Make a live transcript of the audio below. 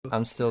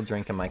I'm still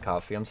drinking my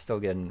coffee. I'm still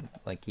getting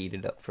like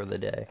heated up for the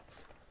day.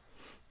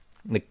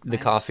 The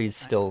Nice. coffee's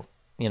Nice. still,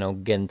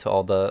 getting to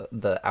all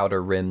the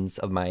outer rims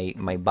of my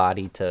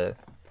body to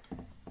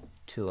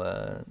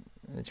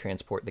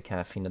transport the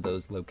caffeine to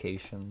those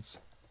locations.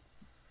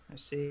 I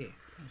see.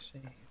 I see.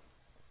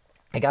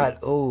 I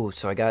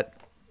got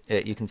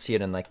you can see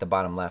it in like the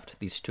bottom left.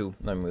 These two.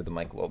 Let me move the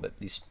mic a little bit.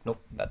 These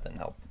nope, that didn't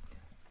help.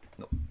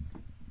 Nope.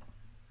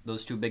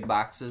 Those two big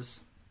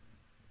boxes.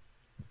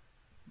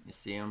 You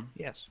see them?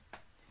 Yes.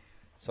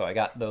 So I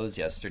got those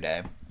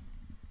yesterday,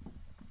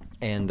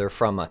 and they're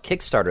from a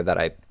Kickstarter that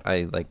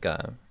I like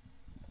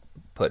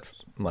put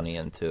money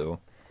into,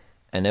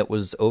 and it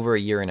was over a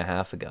year and a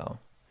half ago.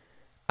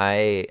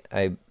 I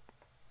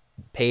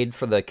paid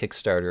for the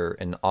Kickstarter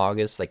in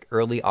August, like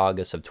early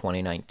August of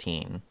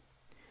 2019.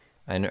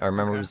 I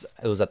remember Okay.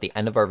 it was at the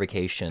end of our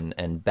vacation,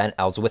 and Ben,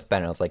 I was with Ben.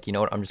 And I was like, you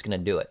know what, I'm just gonna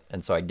do it,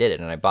 and so I did it,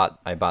 and I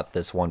bought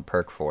this one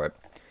perk for it,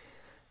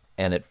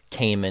 and it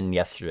came in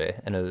yesterday,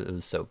 and it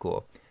was so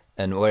cool.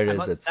 And what it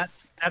is,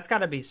 That's got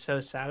to be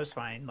so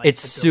satisfying. Like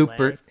it's the super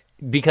delay.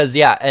 because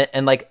yeah,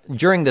 and like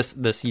during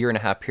this year and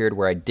a half period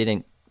where I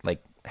didn't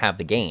like have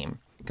the game,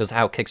 because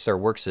how Kickstarter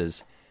works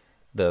is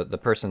the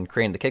person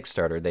creating the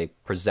Kickstarter, they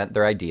present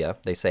their idea.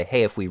 They say,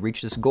 "Hey, if we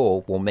reach this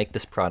goal, we'll make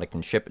this product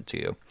and ship it to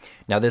you."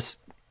 Now, this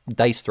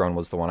Dice Throne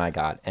was the one I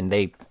got, and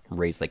they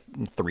raised like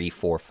 3,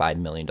 4, 5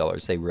 million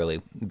dollars. They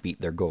really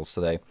beat their goals.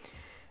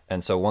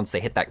 So once they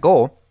hit that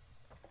goal,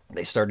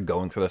 they started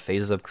going through the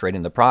phases of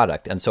creating the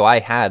product. And so I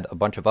had a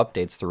bunch of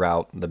updates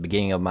throughout the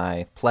beginning of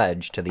my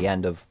pledge to the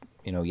end of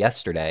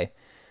yesterday.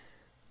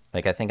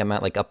 Like I think I'm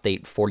at like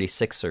update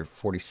 46 or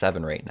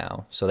 47 right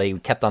now. So they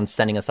kept on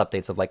sending us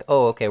updates of like,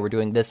 oh, okay, we're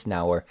doing this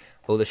now, or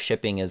oh, the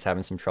shipping is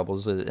having some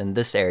troubles in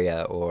this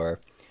area, or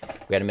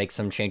we had to make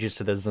some changes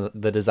to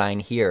the design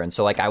here. And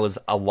so like I was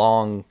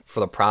along for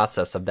the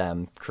process of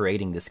them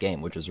creating this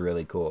game, which was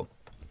really cool.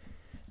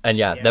 And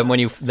yeah, Yeah. then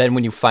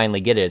when you finally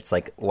get it, it's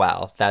like,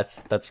 wow,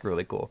 that's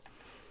really cool.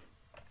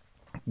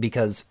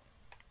 Because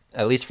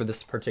at least for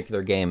this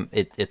particular game,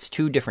 it's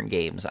two different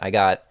games.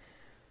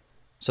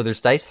 So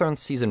there's Dice Throne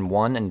Season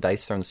 1 and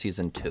Dice Throne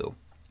Season 2.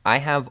 I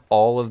have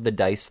all of the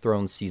Dice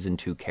Throne Season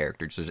 2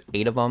 characters. There's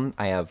 8 of them.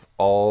 I have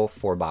all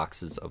 4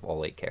 boxes of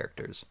all 8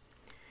 characters.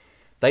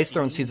 Dice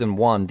Throne Mm. Season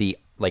 1, the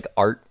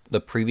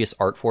previous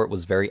art for it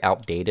was very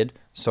outdated.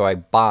 So I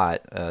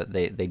bought,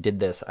 they did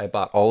this. I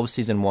bought all of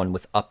Season 1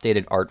 with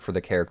updated art for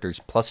the characters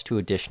plus 2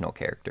 additional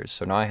characters.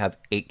 So now I have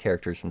 8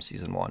 characters from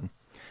Season 1.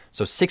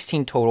 So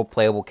 16 total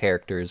playable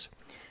characters.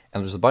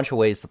 And there's a bunch of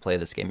ways to play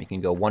this game. You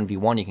can go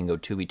 1v1, you can go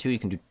 2v2, you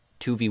can do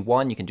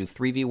 2v1, you can do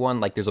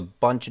 3v1. Like there's a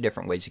bunch of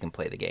different ways you can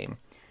play the game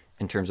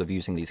in terms of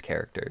using these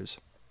characters.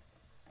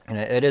 And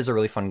it is a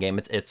really fun game.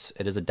 It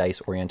is a dice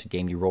oriented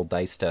game. You roll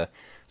dice to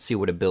see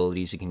what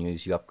abilities you can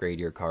use. You upgrade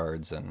your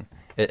cards, and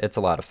it's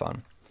a lot of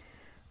fun.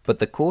 But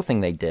the cool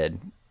thing they did,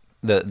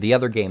 the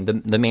other game,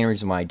 the main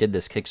reason why I did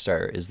this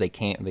Kickstarter is they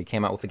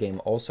came out with a game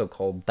also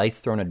called Dice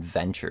Throne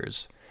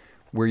Adventures,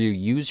 where you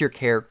use your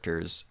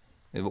characters,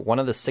 one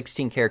of the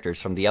 16 characters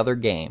from the other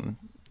game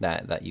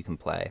that you can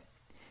play.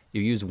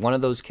 You use one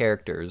of those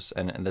characters,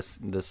 and this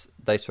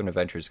Dice Throne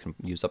Adventures can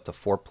use up to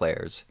 4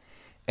 players,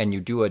 and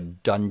you do a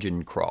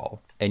dungeon crawl,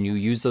 and you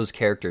use those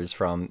characters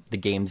from the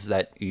games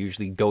that you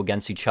usually go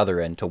against each other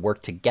in to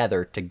work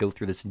together to go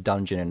through this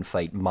dungeon and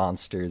fight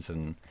monsters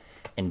and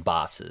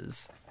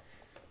bosses.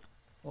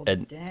 Well,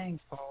 And dang,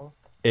 Paul.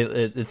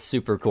 it's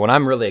super cool, and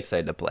I'm really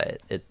excited to play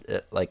it.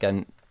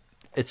 And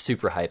it's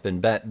super hype.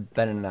 And Ben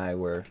and I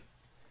were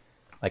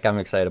like, I'm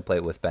excited to play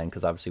it with Ben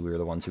because obviously we were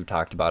the ones who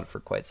talked about it for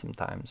quite some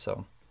time.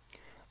 So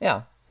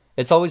yeah,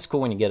 it's always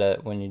cool when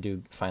you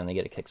do finally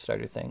get a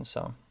Kickstarter thing.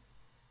 So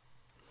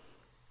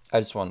I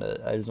just wanted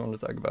to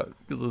talk about it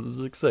because I was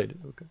excited.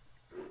 Okay,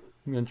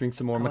 I'm gonna drink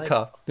some more I like my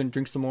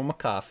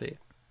coffee.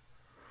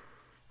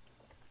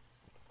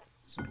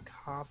 some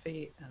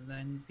coffee and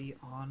then be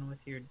on with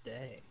your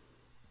day.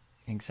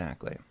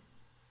 Exactly.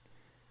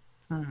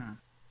 Hmm.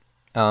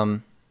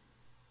 Um,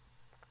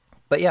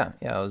 but yeah,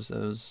 it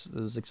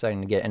was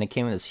exciting to get, and it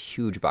came in this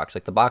huge box.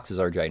 Like the boxes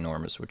are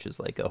ginormous, which is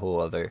like a whole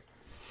other.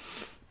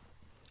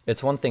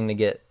 It's one thing to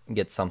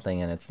get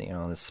something, and it's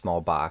this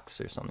small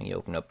box or something you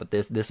open up, but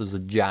this was a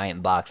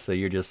giant box, so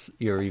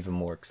you're even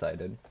more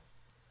excited.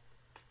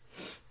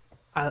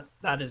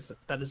 That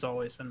is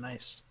always a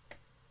nice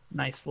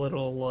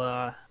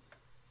little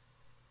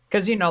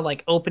because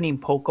like opening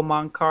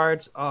Pokemon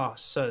cards. Oh,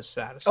 so Oh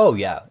satisfying.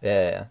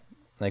 yeah.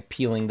 Like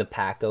peeling the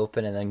pack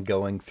open and then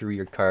going through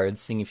your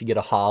cards, seeing if you get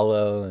a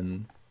hollow,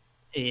 and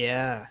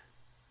Yeah,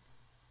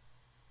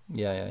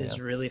 yeah. it's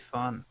really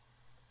fun.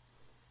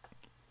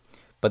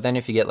 But then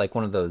if you get like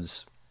one of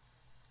those,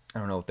 I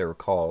don't know what they were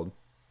called,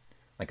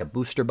 like a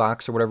booster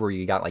box or whatever, where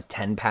you got like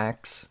 10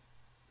 packs,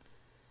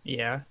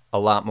 Yeah. a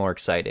lot more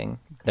exciting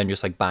than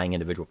just like buying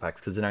individual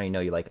packs. Because now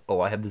you're like,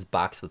 oh, I have this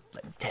box with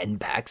like 10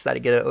 packs that I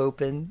get to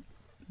open.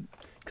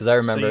 Because I So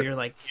remember, you're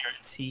like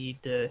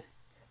guaranteed to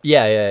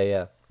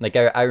yeah. Like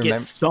I get remember,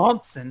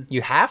 something.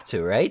 you have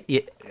to, right?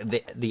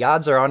 The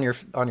odds are on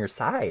your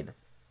side.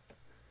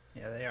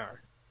 Yeah, they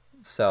are.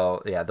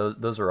 So yeah,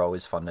 those are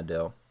always fun to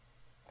do.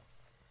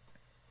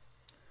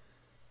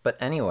 But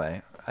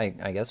anyway, I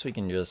guess we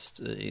can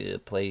just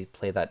play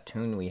that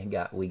tune we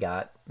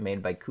got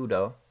made by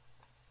Kudo,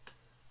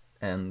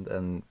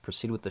 and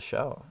proceed with the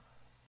show.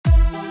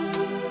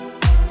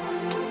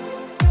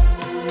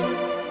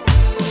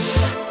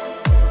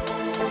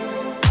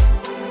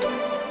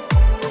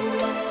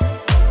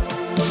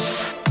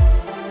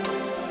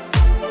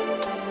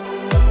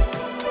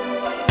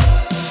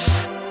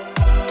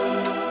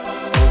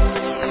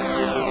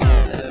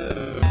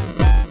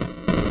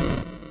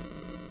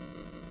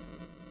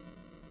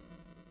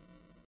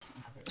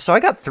 So I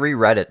got 3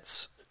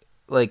 Reddits,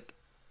 like,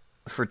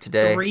 for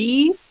today.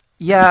 3?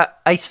 Yeah,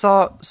 I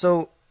saw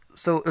so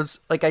it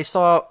was like I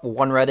saw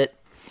one Reddit,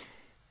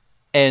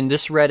 and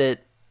this Reddit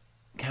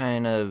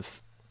kind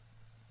of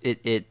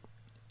it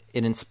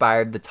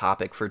inspired the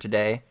topic for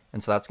today,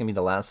 and so that's gonna be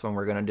the last one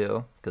we're gonna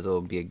do because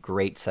it'll be a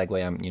great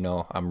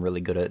segue. I'm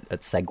really good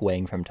at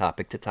segueing from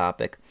topic to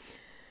topic.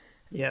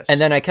 Yes.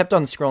 And then I kept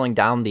on scrolling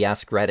down the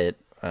Ask Reddit,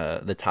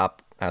 the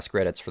top Ask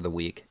Reddits for the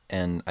week,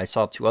 and I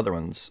saw 2 other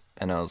ones,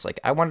 and I was like,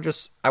 I want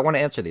to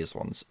answer these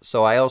ones,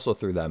 so I also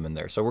threw them in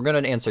there. So we're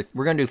gonna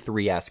do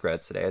 3 Ask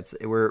Reddits today.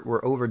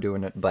 We're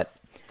overdoing it, but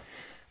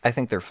I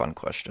think they're fun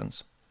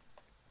questions.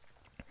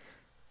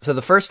 So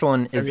the first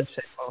one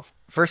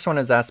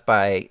is asked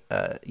by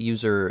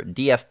user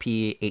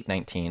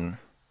DFP819,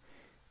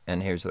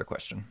 and here's their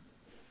question.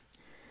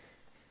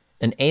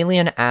 An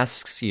alien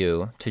asks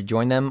you to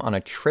join them on a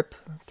trip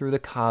through the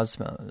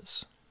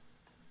cosmos.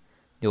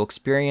 You'll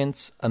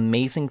experience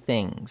amazing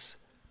things,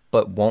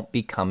 but won't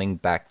be coming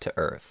back to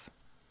Earth.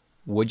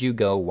 Would you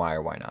go? Why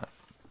or why not?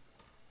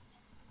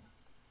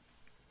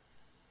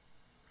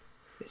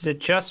 Is it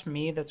just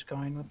me that's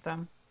going with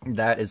them?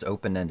 That is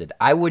open-ended.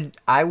 I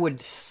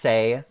would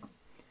say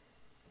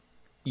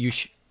you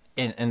should,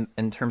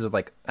 in terms of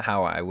like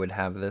how I would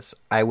have this,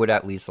 I would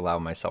at least allow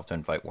myself to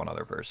invite one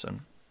other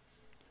person.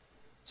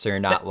 So you're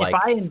not like...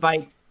 If I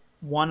invite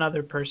one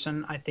other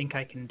person, I think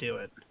I can do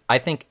it. I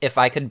think if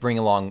I could bring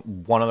along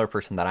one other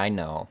person that I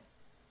know,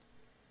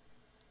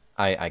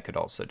 I could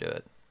also do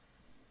it.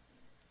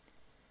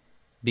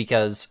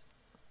 Because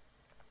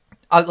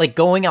like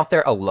going out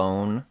there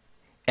alone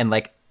and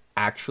like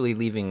actually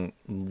leaving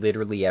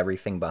literally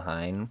everything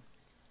behind,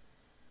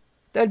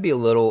 that'd be a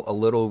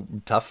little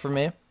tough for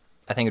me.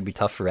 I think it'd be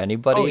tough for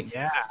anybody.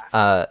 Oh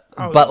yeah.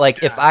 But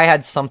like if I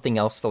had something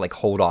else to like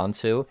hold on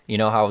to, you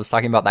know how I was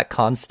talking about that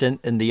constant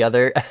in the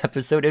other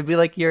episode, it'd be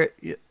like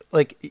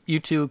you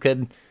two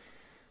could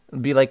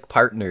be like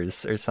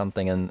partners or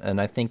something, and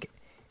I think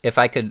if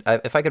I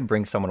could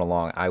bring someone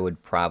along, I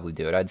would probably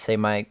do it. I'd say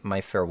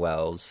my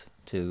farewells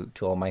to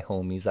all my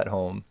homies at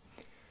home.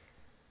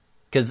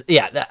 Because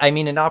yeah, I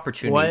mean an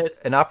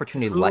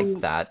opportunity like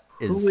that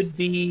is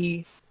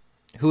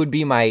who would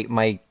be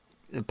my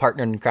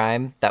partner in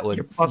crime. That would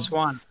your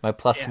 +1. My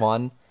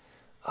 +1.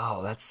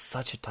 Oh, that's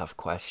such a tough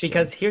question.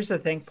 Because here's the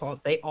thing, Paul.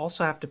 They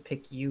also have to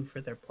pick you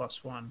for their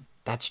 +1.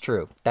 That's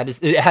true.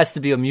 It has to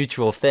be a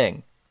mutual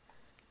thing.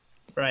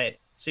 Right.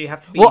 So you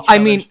have to be well,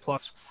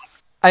 +1.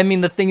 I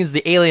mean, the thing is,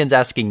 the alien's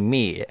asking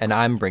me, and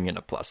I'm bringing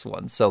a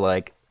 +1. So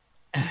like,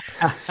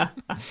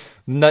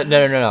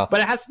 no.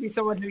 But it has to be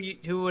someone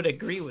who would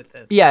agree with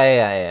it.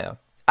 Yeah.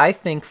 I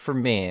think for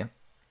me,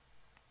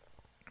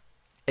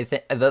 I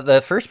think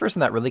the first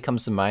person that really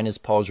comes to mind is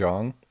Paul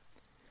Zhong.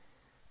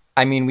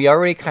 I mean, we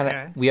already kind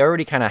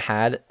of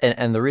had,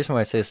 and the reason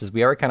why I say this is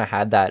we already kind of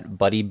had that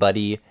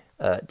buddy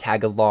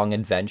tag along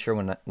adventure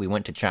when we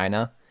went to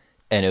China,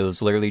 and it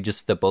was literally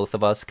just the both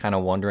of us kind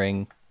of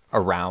wandering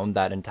around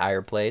that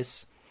entire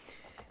place.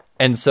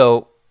 And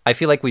so I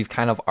feel like we've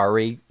kind of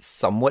already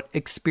somewhat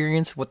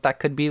experienced what that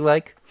could be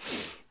like.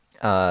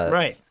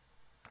 Right.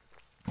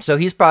 So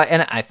he's probably,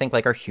 and I think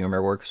like our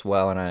humor works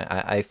well, and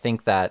I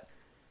think that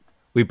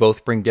we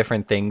both bring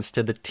different things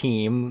to the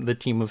team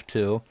of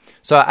 2.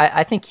 So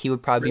I think he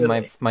would probably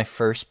be my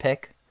first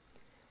pick.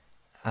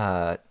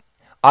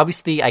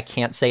 Obviously, I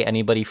can't say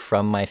anybody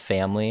from my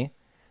family,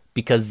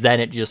 because then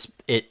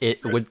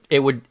it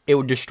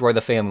would destroy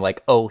the family.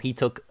 Like, oh, he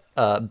took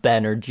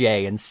Ben or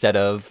Jay instead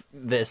of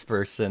this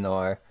person,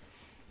 or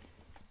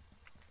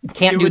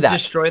can't do that.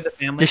 Destroy the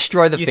family.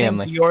 Destroy the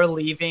family. Think you're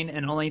leaving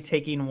and only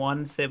taking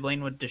one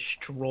sibling would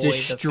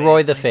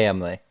destroy the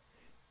family.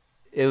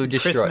 It would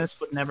destroy. Christmas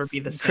would never be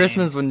the same.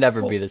 Christmas would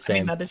never be the same. I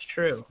mean, that is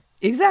true.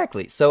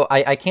 Exactly. So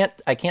I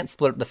can't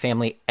split up the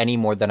family any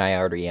more than I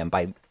already am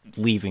by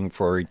leaving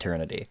for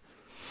eternity.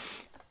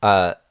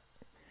 Now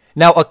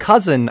a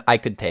cousin I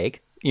could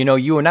take. You know,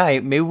 you and I,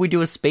 maybe we do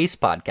a space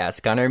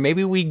podcast, Connor.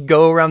 Maybe we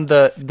go around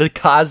the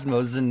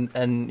cosmos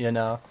and you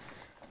know,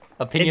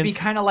 opinions. It'd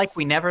be kind of like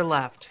we never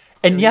left.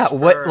 And yeah,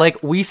 what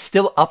like we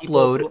still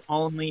upload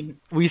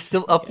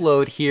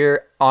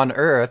here on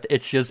Earth.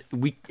 It's just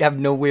we have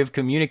no way of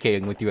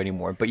communicating with you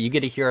anymore. But you get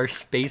to hear our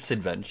space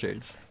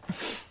adventures.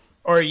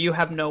 Or you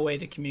have no way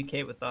to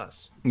communicate with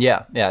us.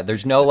 Yeah.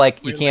 There's no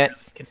like you can't.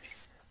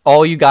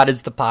 All you got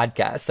is the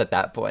podcast at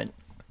that point.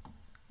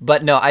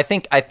 But no, I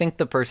think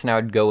the person I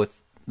would go with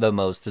the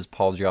most is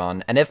Paul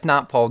John, and if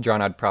not Paul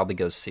John, I'd probably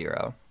go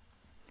Zero.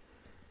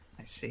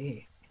 I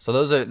see. So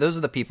those are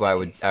the people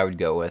I would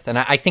go with, and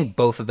I think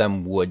both of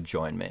them would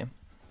join me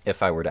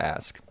if I were to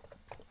ask.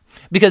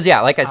 Because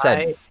yeah, like I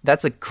said,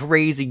 that's a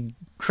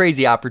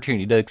crazy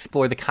opportunity to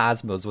explore the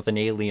cosmos with an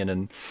alien,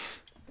 and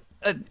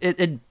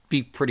it'd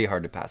be pretty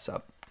hard to pass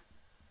up.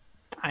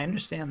 I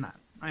understand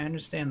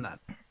that.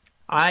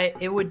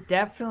 It would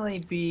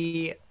definitely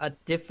be a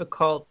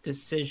difficult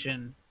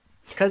decision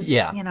because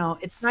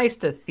it's nice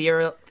to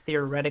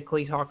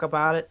theoretically talk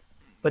about it,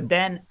 but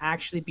then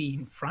actually be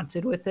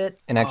confronted with it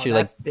and actually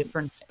that's a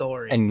different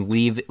story. And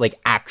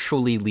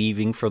actually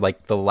leaving for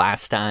like the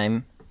last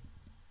time.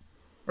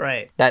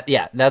 Right.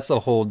 That's a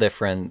whole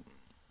different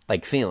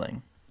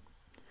feeling.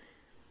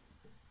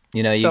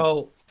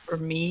 So for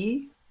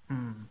me,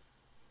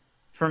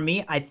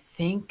 I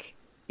think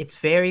it's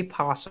very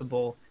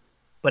possible,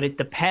 but it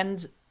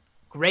depends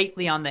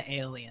greatly on the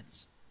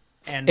aliens.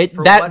 And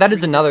that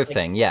is another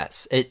thing.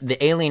 Yes,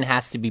 the alien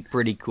has to be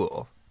pretty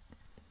cool.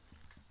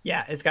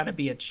 Yeah, it's got to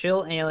be a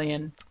chill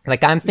alien.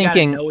 Like I'm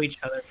thinking, know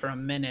each other for a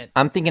minute.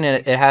 I'm thinking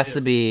it has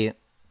to be,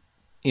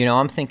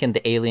 I'm thinking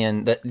the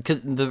alien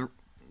because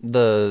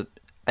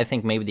I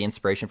think maybe the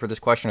inspiration for this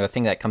question, or the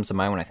thing that comes to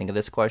mind when I think of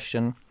this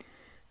question,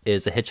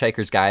 is A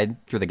Hitchhiker's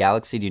Guide Through the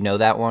Galaxy. Do you know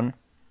that one?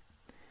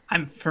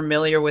 I'm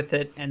familiar with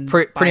it, and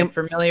by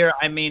familiar,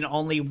 I mean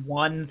only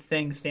one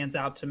thing stands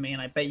out to me,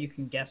 and I bet you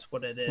can guess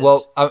what it is.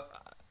 Well,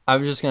 I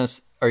was just gonna.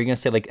 Are you gonna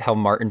say like how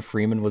Martin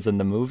Freeman was in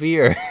the movie,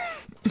 or?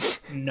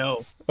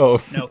 No. Oh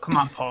no! Come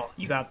on, Paul.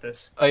 You got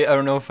this. I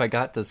don't know if I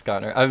got this,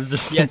 Connor. I was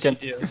just thinking.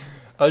 Yes, you do.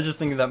 I was just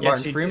thinking that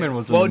Martin Freeman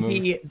was in the movie. What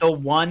would be the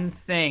one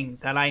thing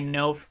that I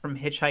know from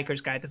Hitchhiker's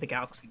Guide to the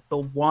Galaxy? The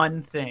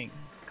one thing.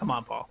 Come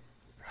on, Paul.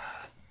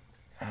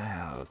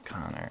 Oh,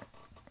 Connor.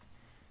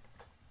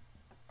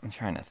 I'm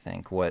trying to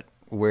think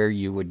where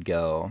you would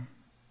go.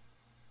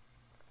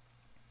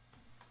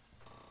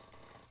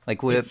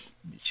 Like, would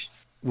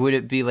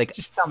it be like?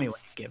 Just tell me when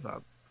you give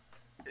up.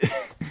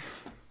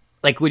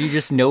 Like, would you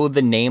just know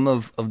the name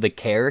of the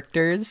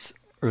characters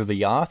or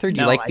the author?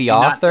 Do you like the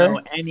author? author? I don't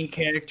know any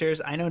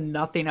characters. I know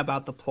nothing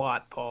about the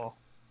plot, Paul.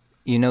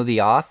 You know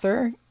the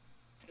author?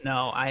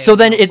 No, I. So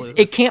then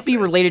it can't be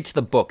related to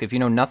the book if you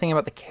know nothing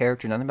about the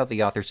character, nothing about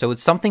the author. So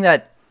it's something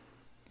that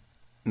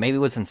maybe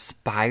was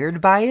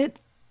inspired by it,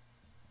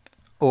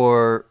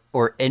 or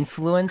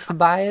influenced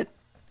by it.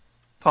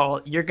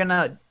 Paul, you're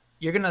gonna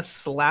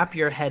slap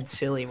your head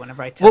silly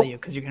whenever I tell you,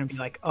 because you're gonna be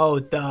like, "Oh,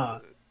 duh."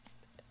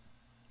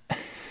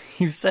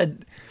 You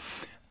said,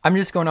 I'm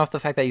just going off the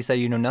fact that you said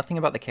you know nothing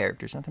about the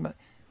characters, nothing about.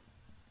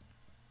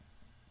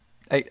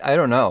 I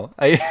don't know.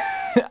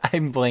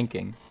 I'm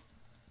blanking.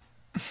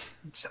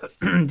 So,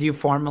 do you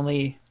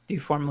formally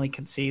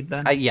concede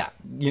then? Yeah.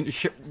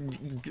 Sure,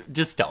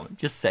 just don't.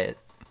 Just say it.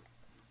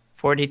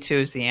 42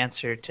 is the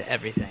answer to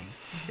everything.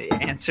 The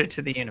answer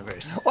to the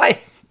universe. Why?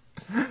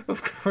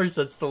 Of course,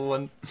 that's the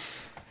one.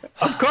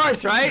 Of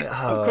course, right?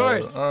 Of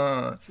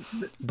course.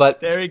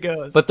 But there he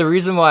goes. But the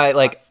reason why,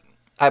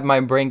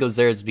 my brain goes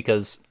there is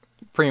because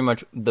pretty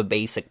much the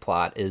basic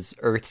plot is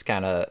Earth's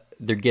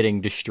they're getting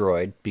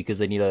destroyed because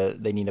they need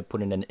to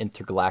put in an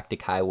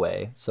intergalactic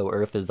highway. So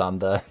Earth is on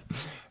the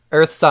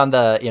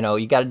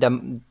you got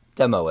to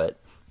demo it,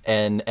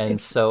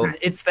 and so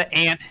it's the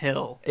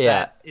anthill. Yeah,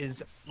 that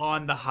is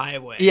on the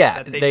highway.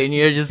 Yeah, they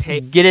need to just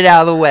get it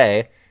out of the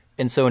way.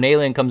 And so an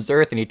alien comes to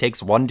Earth and he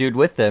takes one dude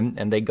with him,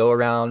 and they go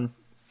around.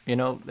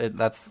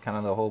 That's kind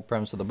of the whole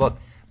premise of the book.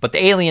 But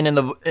the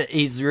alien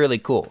he's really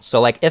cool.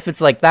 So if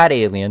it's like that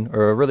alien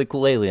or a really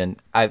cool alien,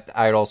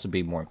 I'd also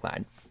be more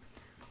inclined.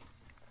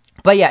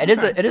 But yeah, it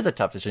is a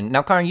tough decision.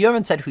 Now, Connor, you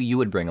haven't said who you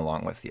would bring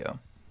along with you.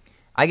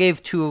 I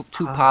gave two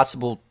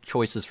possible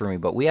choices for me,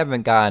 but we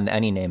haven't gotten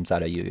any names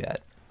out of you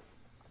yet.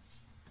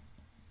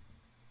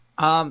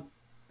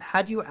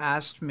 Had you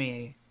asked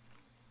me,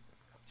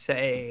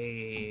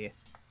 say,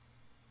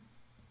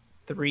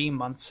 3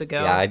 months ago,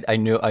 yeah, I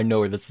know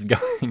where this is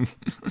going.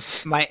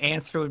 my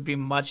answer would be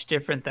much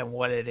different than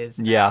what it is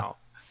now. Yeah,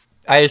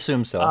 I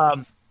assume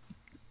so.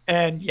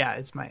 And yeah,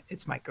 it's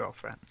my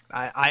girlfriend.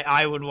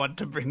 I would want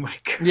to bring my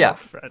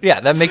girlfriend. Yeah,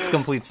 that makes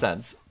complete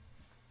sense.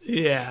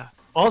 Yeah.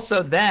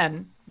 Also,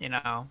 then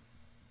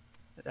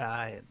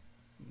body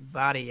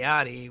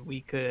yaddy, we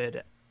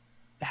could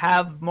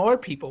have more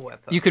people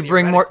with us. You could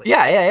bring more.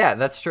 Yeah.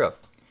 That's true.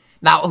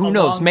 Now, who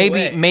knows?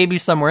 Maybe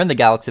somewhere in the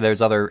galaxy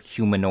there's other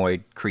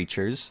humanoid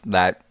creatures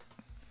that.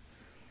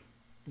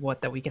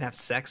 What, that we can have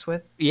sex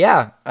with?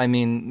 Yeah, I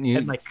mean,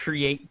 and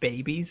create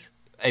babies.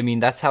 I mean,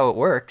 that's how it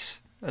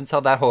works. That's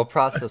how that whole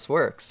process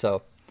works.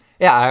 So,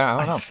 yeah,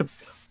 I don't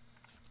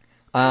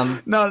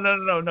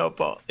know. No,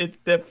 Paul. It's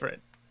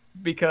different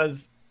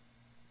because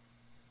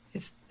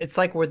it's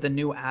like we're the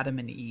new Adam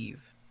and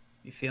Eve.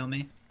 You feel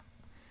me?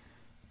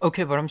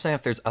 Okay, but I'm saying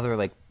if there's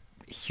other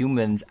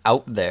humans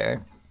out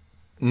there,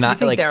 not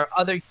you think there are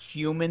other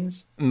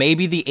humans.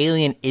 Maybe the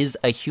alien is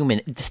a human.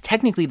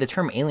 Technically, the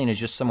term alien is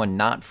just someone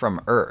not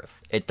from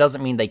Earth. It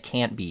doesn't mean they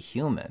can't be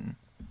human.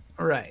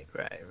 Right.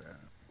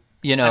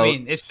 You I know,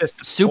 mean, it's just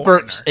a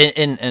super.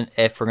 foreigner. And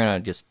if we're gonna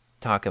just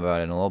talk about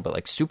it in a little bit,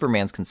 like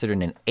Superman's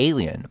considered an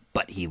alien,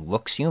 but he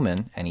looks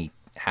human and he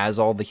has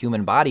all the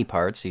human body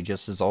parts. He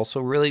just is also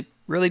really,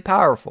 really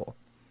powerful,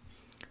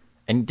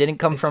 and didn't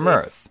come from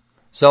Earth.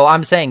 So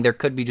I'm saying there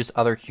could be just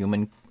other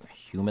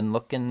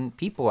human-looking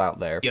people out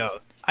there. Yo,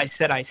 I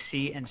said I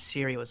see, and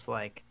Siri was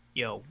like,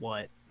 "Yo,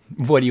 what?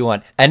 What do you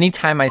want?"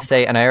 Anytime I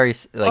say, and I already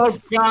like. Oh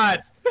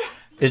God!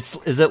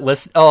 Is it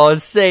list? Oh,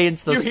 it's saying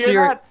stuff. You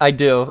hear that? I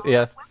do.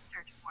 Yeah.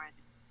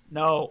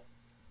 No.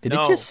 Did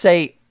it just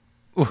say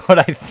what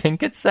I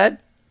think it said?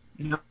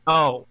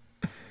 No.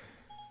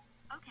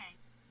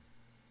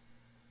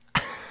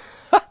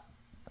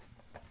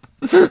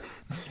 Okay,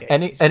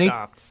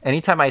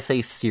 Anytime I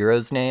say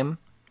Ciro's name,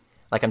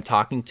 like I'm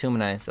talking to him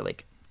and I say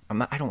like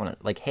I don't want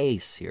to like, hey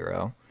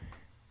Ciro,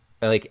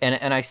 like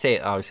and I say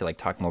it obviously like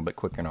talking a little bit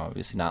quicker and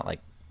obviously not like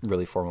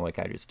really formal like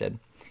I just did.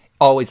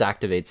 Always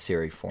activates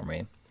Siri for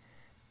me.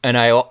 And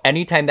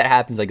anytime that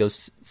happens, I go,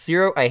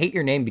 Ciro, I hate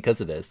your name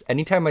because of this.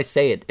 Anytime I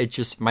say it, it's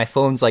just my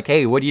phone's like,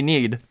 hey, what do you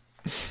need?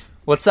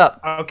 What's up?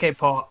 Okay,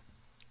 Paul.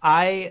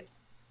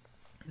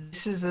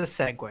 This is a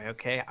segue,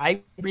 okay?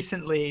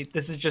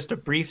 This is just a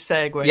brief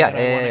segue that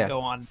I want to go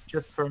on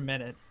just for a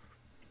minute.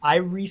 I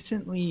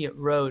recently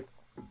wrote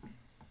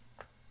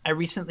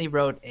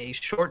a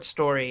short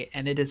story,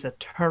 and it is a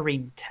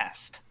Turing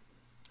test.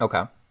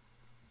 Okay.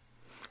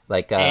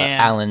 Like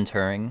Alan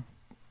Turing.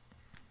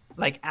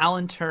 Like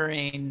Alan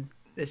Turing,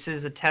 this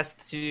is a test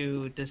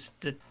to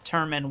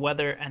determine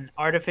whether an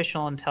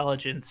artificial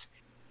intelligence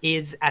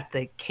is at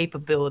the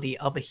capability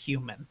of a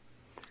human.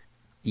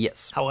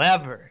 Yes.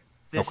 However,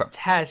 this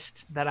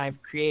test that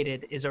I've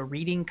created is a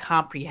reading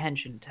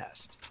comprehension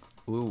test.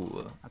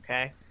 Ooh.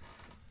 Okay.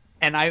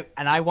 And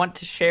I want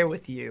to share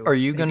with you. Are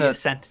you gonna a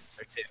sentence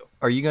or two?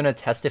 Are you gonna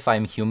test if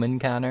I'm human,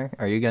 Connor?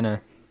 Are you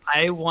gonna?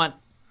 I want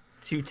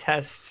to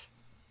test.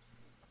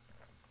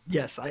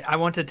 Yes, I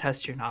want to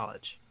test your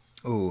knowledge.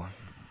 Ooh,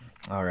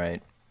 all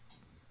right.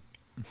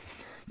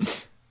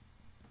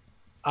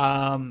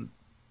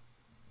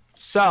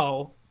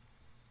 So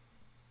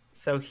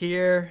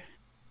here.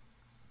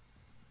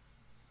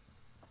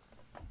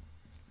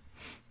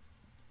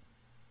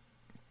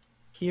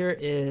 Here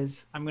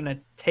is, I'm going to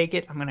take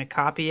it, I'm going to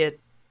copy it,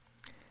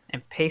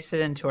 and paste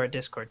it into our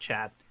Discord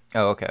chat.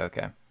 Oh,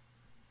 okay.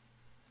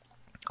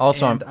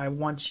 Also, I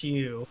want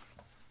you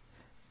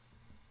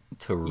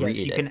to read it.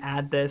 Yes, you can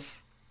add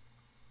this.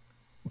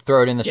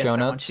 Throw it in the show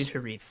notes? I want you to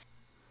read.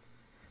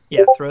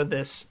 Yeah, throw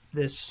this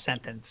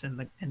sentence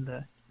in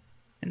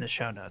the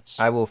show notes.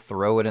 I will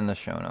throw it in the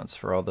show notes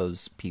for all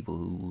those people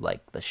who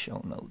like the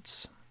show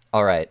notes.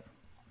 All right.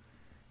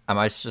 Am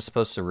I just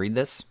supposed to read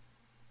this?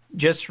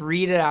 Just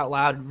read it out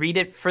loud. Read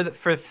it for the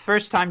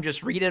first time.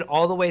 Just read it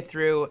all the way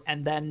through,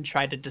 and then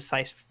try to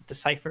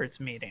decipher its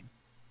meaning.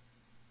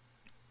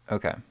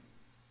 Okay.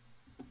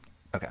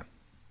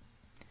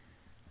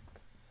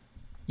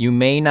 You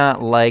may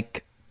not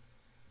like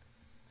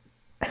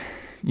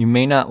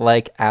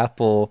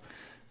Apple,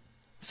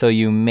 so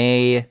you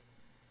may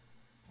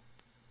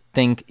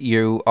think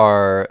you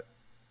are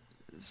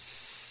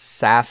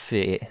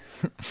sappy,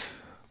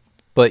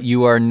 but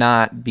you are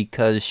not,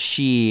 because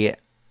she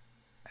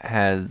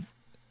has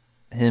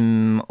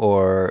him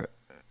or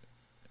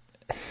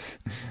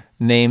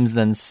names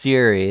than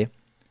Siri.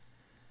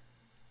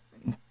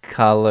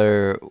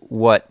 Color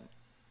what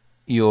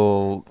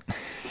you'll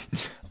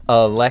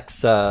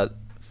Alexa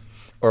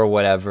or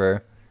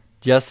whatever.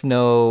 Just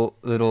know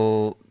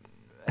little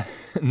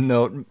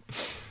note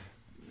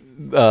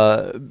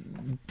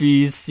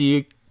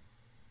BC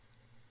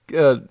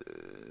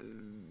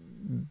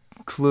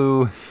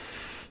clue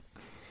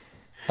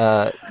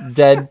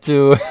dead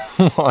to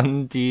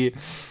 1D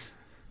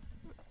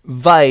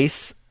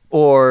vice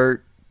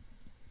or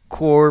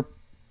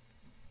corporation.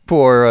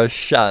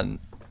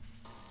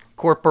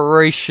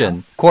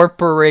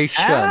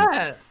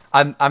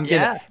 I'm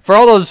gonna, for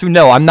all those who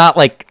know, I'm not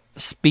like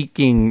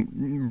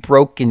speaking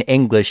broken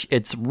English.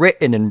 It's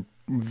written in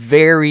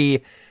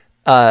very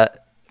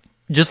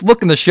just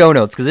look in the show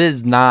notes, because it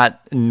is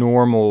not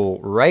normal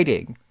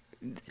writing.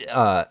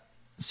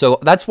 So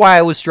that's why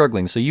I was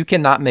struggling. So you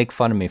cannot make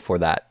fun of me for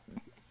that.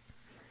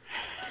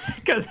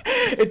 Because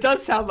it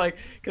does sound like,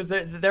 because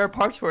there are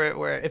parts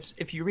where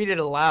if you read it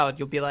aloud,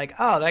 you'll be like,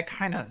 oh, that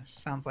kind of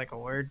sounds like a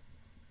word.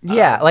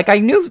 Yeah, like I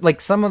knew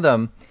like some of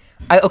them.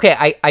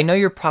 I know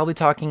you're probably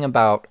talking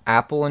about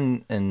Apple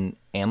and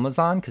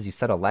Amazon, because you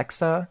said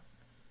Alexa.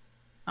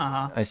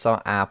 I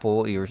saw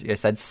Apple. You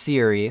said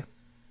Siri.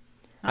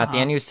 At the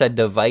end, you said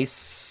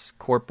device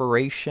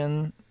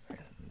corporation.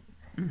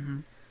 Mm-hmm.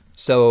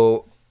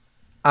 So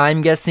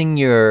I'm guessing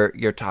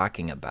you're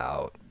talking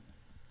about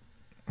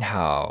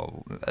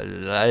how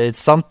it's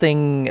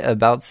something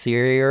about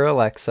Siri or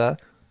Alexa.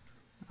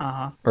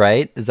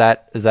 Right? Is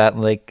that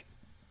like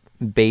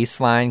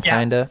baseline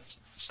kind of?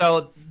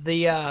 So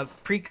the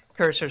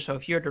precursor, so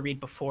if you were to read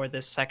before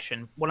this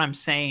section, what I'm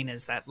saying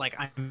is that like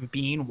I'm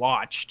being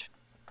watched.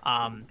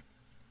 I'm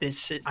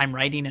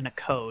writing in a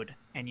code,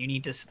 and you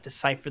need to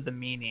decipher the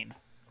meaning.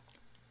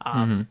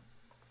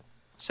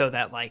 so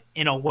that like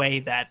in a way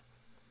that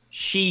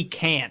she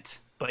can't,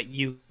 but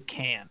you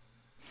can.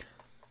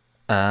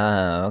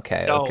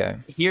 Okay, So okay.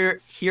 here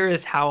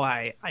is how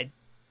I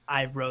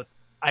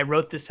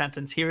wrote this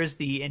sentence. Here is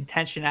the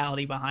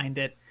intentionality behind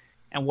it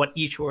and what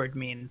each word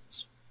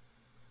means.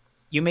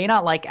 You may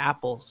not like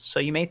Apple, so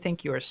you may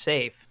think you are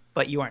safe,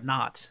 but you are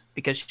not,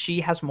 because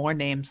she has more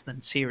names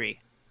than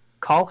Siri.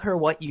 Call her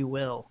what you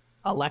will,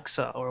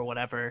 Alexa or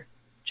whatever.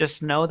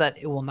 Just know that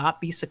it will not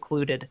be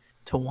secluded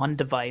to one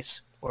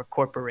device or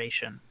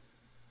corporation.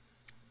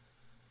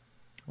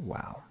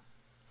 Wow.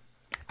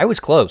 I was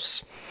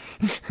close.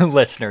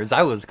 Listeners,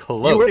 I was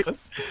close.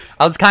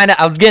 I was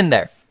getting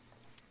there.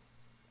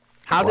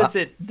 How does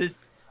it...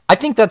 I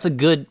think that's a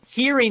good...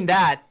 Hearing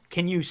that,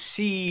 can you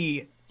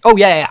see... Oh,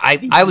 yeah.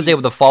 I was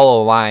able to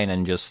follow a line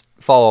and just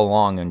follow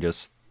along and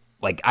just...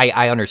 Like,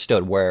 I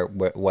understood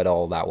what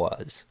all that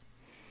was.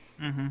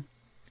 Mm-hmm.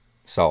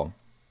 So...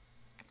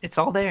 It's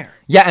all there.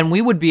 Yeah, and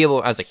we would be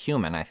able, as a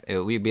human,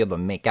 we'd be able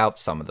to make out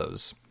some of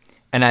those.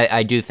 And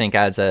I do think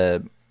as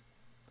a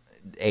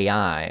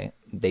AI,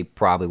 they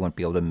probably wouldn't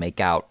be able to make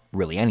out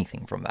really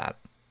anything from that.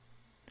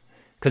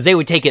 Because they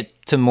would take it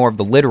to more of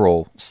the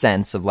literal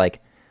sense of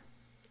like,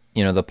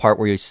 you know, the part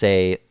where you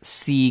say,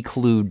 see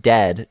clue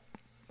dead.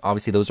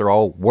 Obviously, those are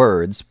all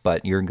words,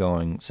 but you're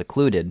going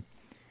secluded.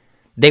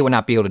 They would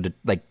not be able to,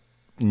 like,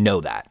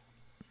 know that.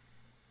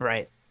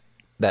 Right.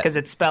 Because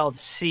it's spelled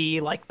C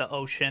like the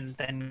ocean,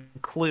 then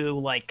clue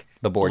like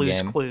the board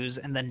Blue's game. Clues,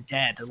 and then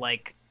dead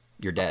like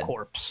you're dead. A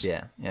corpse.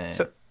 Yeah.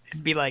 So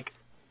it'd be like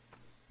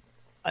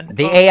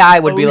the AI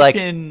would be like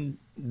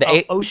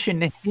the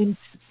ocean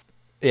hint.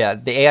 Yeah,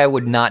 the AI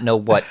would not know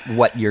what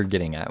you're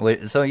getting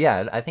at. So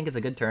yeah, I think it's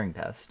a good Turing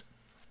test.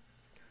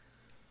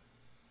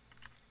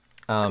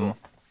 Cool.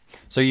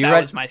 So you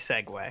that was my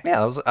segue.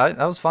 Yeah,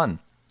 that was fun.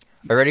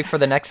 Are you ready for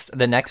the next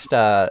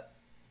Reddit?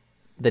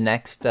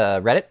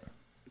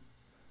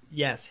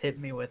 Yes, hit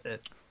me with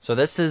it. So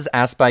this is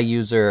asked by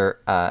user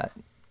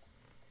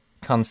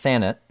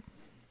Consanit,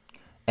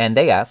 and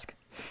they ask,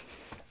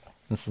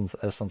 this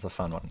one's a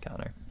fun one,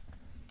 Connor.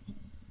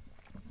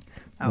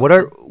 Oh,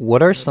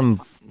 What are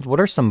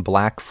some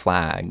black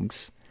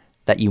flags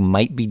that you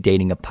might be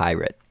dating a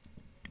pirate?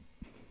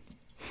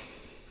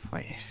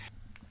 Wait.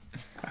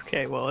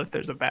 Okay, well, if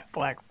there's a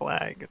black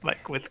flag,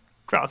 like with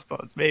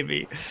crossbones,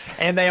 maybe,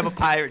 and they have a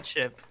pirate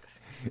ship.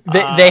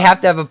 They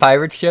have to have a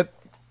pirate ship?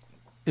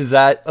 Is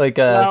that like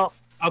a... Well,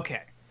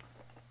 okay.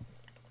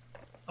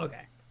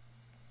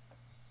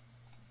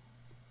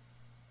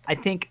 I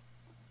think...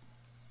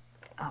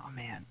 Oh,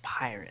 man,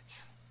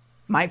 pirates.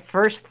 My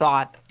first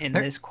thought in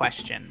this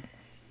question,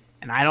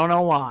 and I don't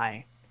know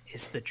why,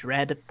 is the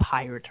Dread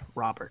Pirate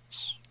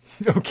Roberts.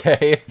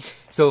 Okay.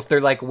 So if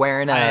they're like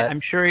wearing a...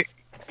 I'm sure...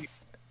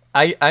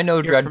 I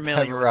know Dread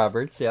Pirate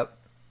Roberts, yep.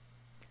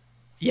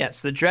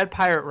 Yes, the Dread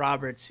Pirate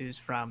Roberts, who's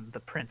from The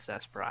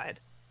Princess Bride.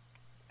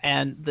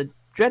 And the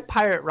Dread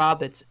Pirate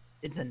Roberts,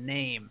 it's a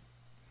name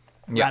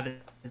rather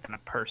than a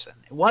person.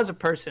 It was a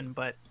person,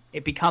 but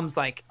it becomes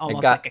like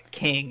almost like a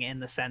king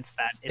in the sense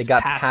that it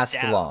got passed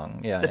down.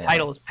 Along. Yeah, the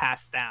title is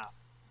passed down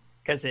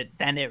because it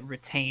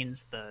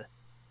retains the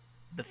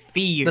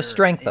fear, the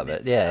strength of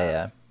it.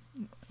 Yeah.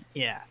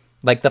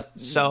 Like the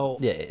so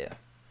yeah.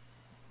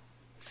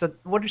 So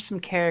what are some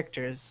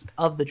characters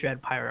of the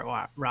Dread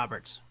Pirate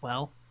Roberts?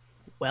 Well,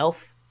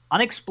 wealth,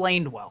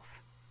 unexplained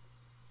wealth.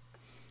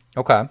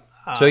 Okay.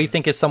 So you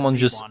think if someone's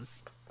just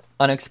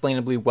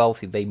unexplainably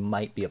wealthy, they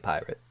might be a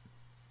pirate?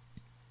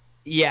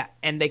 Yeah,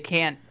 and they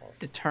can't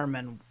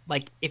determine,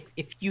 like,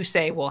 if you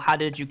say, well, how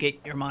did you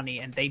get your money?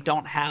 And they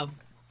don't have,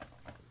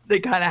 they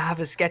kind of have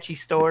a sketchy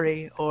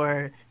story,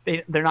 or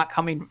they're not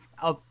coming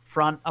up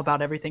front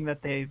about everything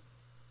that they've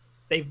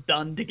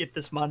done to get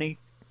this money.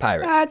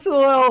 Pirate. It's a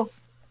little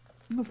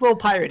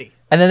piratey.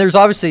 And then there's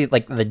obviously,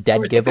 like, the dead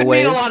giveaways. It could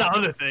mean a lot of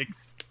other things.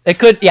 It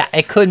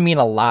could mean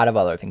a lot of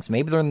other things.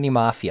 Maybe they're in the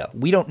mafia.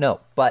 We don't know.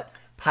 But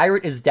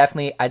pirate is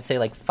definitely, I'd say,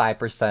 like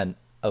 5%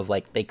 of,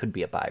 like, they could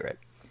be a pirate.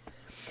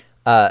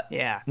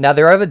 Yeah. Now,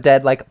 there are the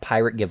dead, like,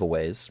 pirate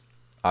giveaways.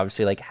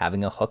 Obviously, like,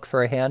 having a hook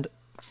for a hand.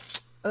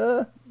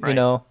 You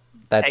know,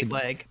 that's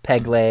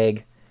peg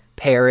leg,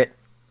 parrot.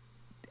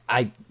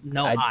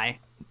 No eye.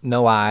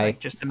 Like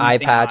just a eye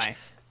patch.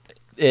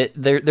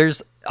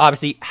 There's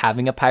obviously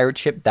having a pirate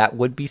ship. That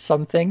would be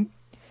something.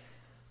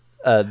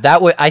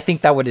 I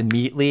think that would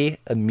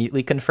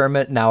immediately confirm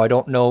it. Now I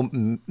don't know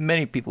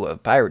many people who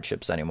have pirate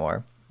ships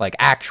anymore, like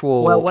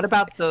actual. Well, what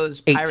about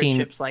those pirate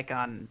ships like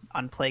on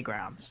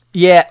playgrounds?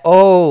 Yeah.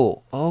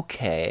 Oh,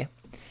 okay.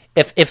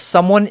 If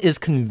someone is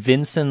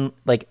convincing,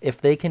 like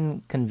if they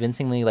can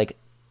convincingly like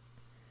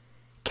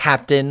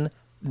captain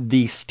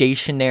the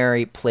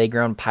stationary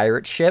playground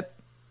pirate ship,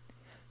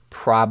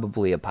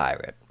 probably a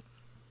pirate.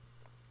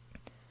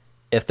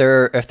 If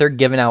they're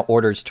giving out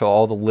orders to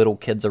all the little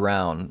kids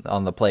around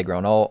on the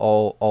playground,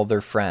 all their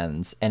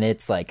friends, and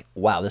it's like,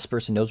 wow, this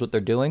person knows what they're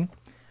doing,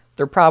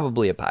 they're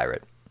probably a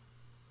pirate.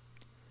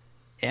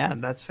 Yeah,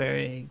 I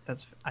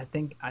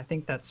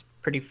think that's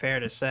pretty fair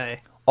to say.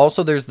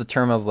 Also, there's the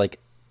term of like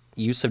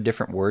use of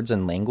different words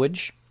and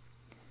language.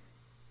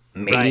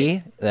 maybe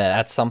Right.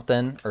 that's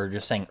something, or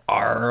just saying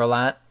 "r" a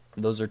lot.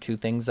 Those are two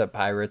things that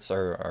pirates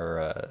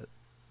are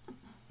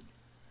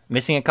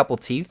missing a couple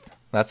teeth.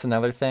 That's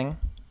another thing.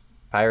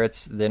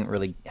 Pirates didn't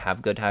really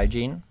have good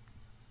hygiene.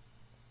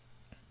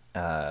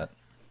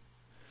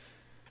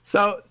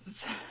 So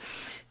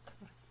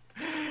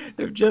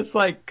they're just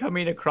like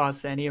coming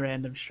across any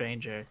random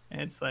stranger,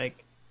 and it's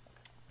like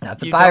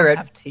That's a you don't pirate.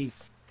 have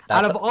teeth.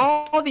 Out That's of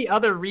all the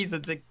other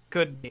reasons it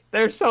could be,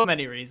 there's so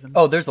many oh, reasons.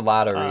 there's a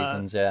lot of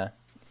reasons, yeah.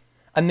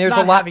 And there's a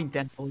Not lot. having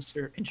dental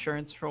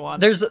insurance for one.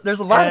 There's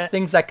a lot of Uh,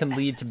 things that can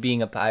lead to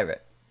being a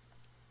pirate.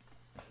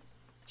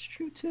 It's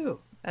true too.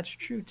 That's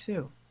true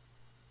too.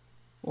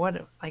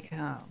 What like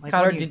Connor,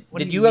 what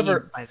did do you mean ever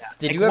by that?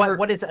 did Like, you ever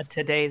what is a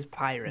today's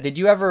pirate? did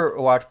you ever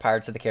watch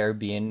Pirates of the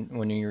Caribbean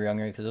when you were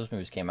younger? Because those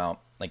movies came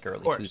out like Of early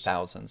two course.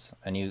 thousands,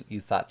 and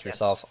you thought to Yes.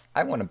 yourself,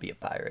 I want to be a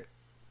pirate.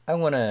 I Oh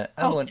want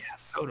yeah,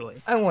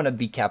 totally. I want to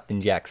be Captain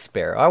Jack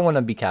Sparrow. I want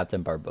to be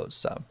Captain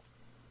Barbossa.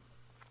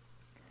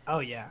 Oh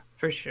yeah,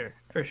 for sure,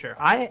 for sure.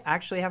 I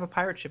actually have a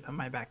pirate ship in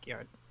my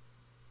backyard.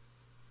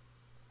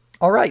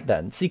 All right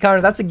then. See, Connor,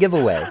 that's a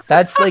giveaway.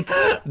 That's like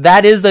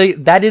that is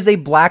a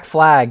black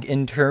flag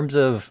in terms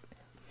of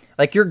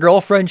like your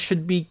girlfriend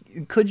should be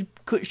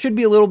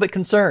a little bit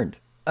concerned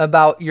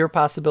about your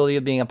possibility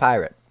of being a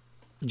pirate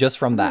just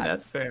from that.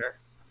 That's fair.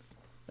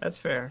 That's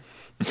fair.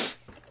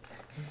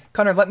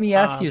 Connor, let me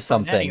ask you But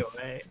something.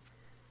 anyway,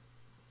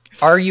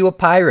 Are you a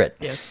pirate?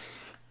 yes.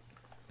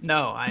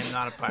 No, I'm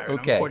not a pirate.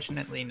 Okay.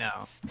 Unfortunately,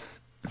 no.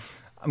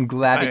 I'm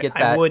glad to get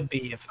that. I would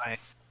be if I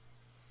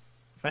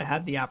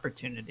had the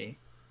opportunity.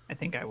 I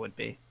think I would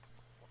be.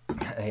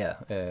 Yeah.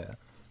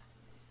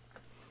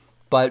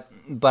 But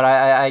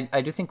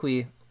I do think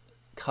we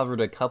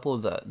covered a couple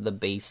of the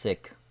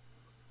basic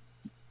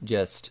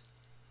just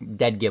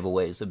dead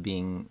giveaways of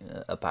being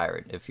a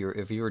pirate. If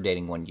you were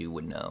dating one, you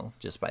would know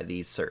just by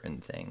these certain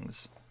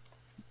things.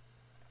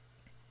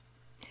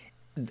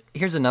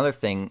 Here's another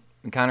thing.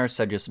 Connor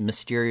said just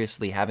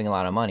mysteriously having a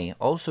lot of money.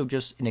 Also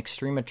just an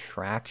extreme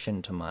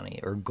attraction to money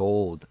or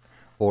gold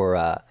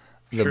or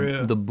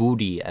True. the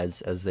booty as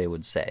they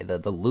would say.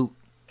 The loot.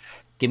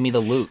 Give me the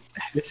loot.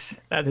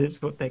 That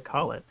is what they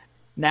call it.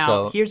 Now,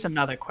 So- here's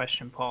another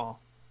question, Paul.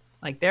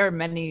 Like there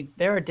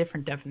are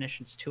different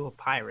definitions to a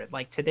pirate.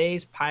 Like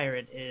today's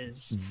pirate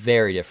is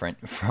Very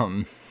different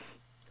from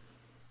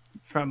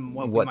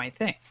what we What- might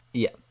think.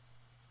 yeah.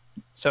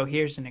 So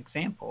here's an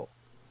example.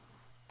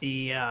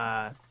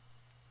 The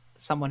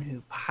someone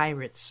who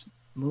pirates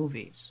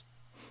movies.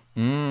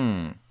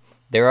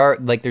 There are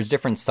there's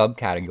different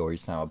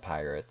subcategories now of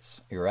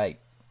pirates. You're right.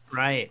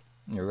 Right.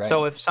 You're right.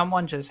 So if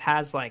someone just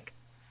has like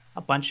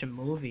a bunch of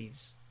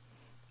movies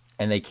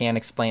and they can't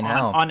explain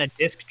how on a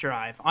disc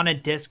drive,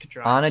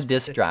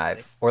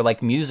 specifically. or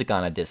like music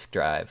on a disc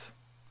drive.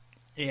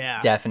 Yeah.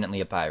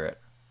 Definitely a pirate.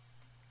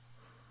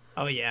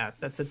 Oh yeah,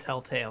 that's a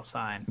telltale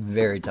sign.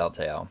 Very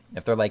telltale.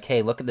 If they're like,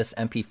 "Hey, look at this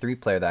MP3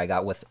 player that I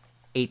got with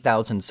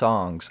 8,000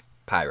 songs,"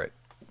 pirate.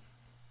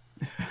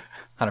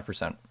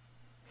 100%.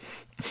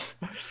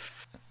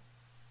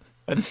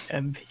 An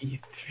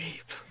MP3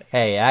 player.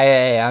 Hey,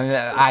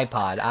 I'm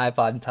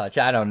iPod Touch.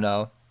 I don't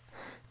know.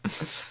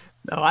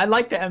 No, I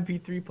like the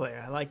MP3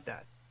 player. I like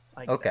that.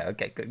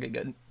 Okay,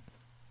 good.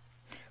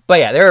 But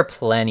yeah, there are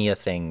plenty of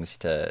things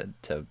to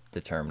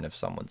determine if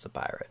someone's a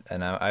pirate,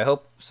 and I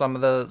hope some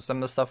of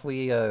the stuff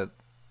we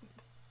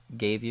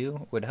gave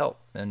you would help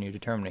in you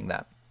determining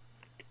that.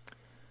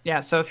 Yeah,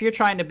 so if you're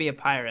trying to be a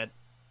pirate,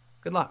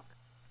 good luck.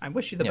 I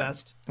wish you the Yeah.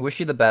 best. Wish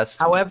you the best.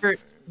 However,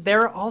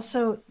 there are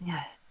also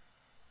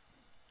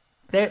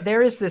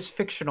there is this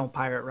fictional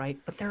pirate, right?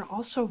 But there are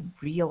also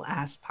real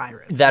ass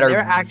pirates. That are they're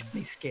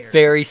actually scary.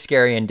 Very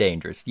scary and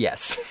dangerous.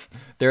 Yes,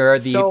 there are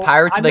the So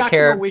Pirates of the I'm not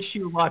gonna Caribbean. wish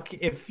you luck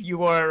if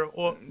you are.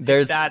 Well,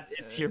 There's- that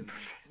it's your.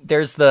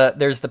 There's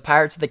the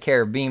Pirates of the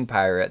Caribbean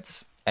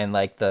pirates and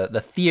like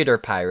the theater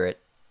pirate,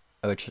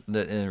 which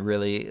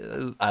really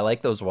I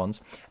like those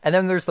ones. And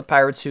then there's the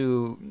pirates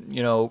who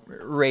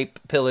rape,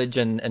 pillage,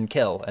 and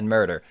kill and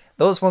murder.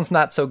 Those ones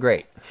not so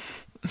great.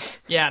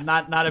 Yeah,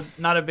 not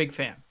a big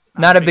fan.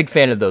 Not a big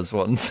fan of those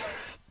ones.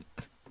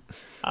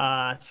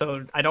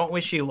 So I don't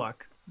wish you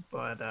luck,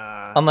 but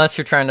Unless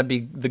you're trying to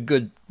be the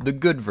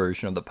good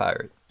version of the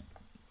pirate.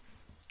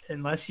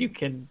 unless you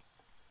can,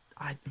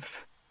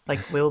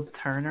 like Will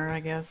Turner, I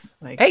guess.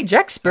 Like, Hey,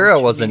 Jack Sparrow Don't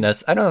you was in mean-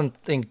 this. I don't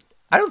think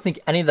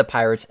any of the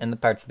pirates in the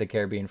Pirates of the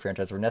Caribbean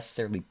franchise were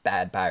necessarily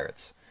bad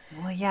pirates.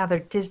 well, yeah, they're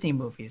Disney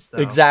movies, though.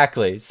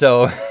 Exactly.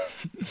 So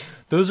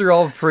those are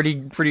all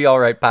pretty all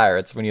right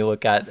pirates when you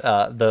look at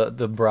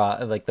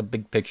the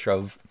big picture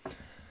of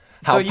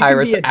how So you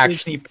pirates can be a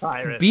actually Disney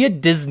pirate. be a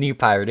Disney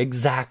pirate.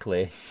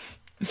 Exactly.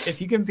 If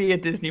you can be a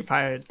Disney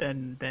pirate,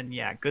 then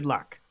yeah, good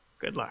luck.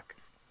 Good luck.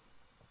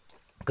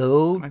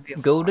 Go Might be a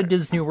to hard.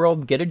 Disney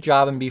World, get a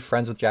job, and be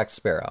friends with Jack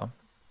Sparrow.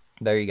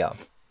 There you go.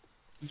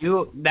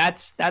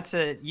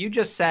 You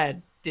just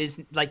said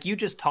Disney, like you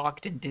just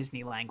talked in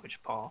Disney language,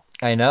 Paul.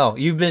 I know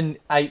you've been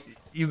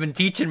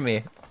teaching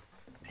me.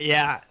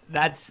 Yeah,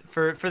 that's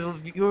for the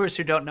viewers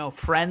who don't know.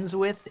 Friends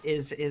with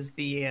is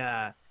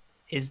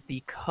is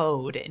the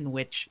code in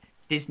which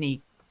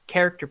Disney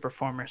character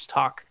performers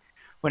talk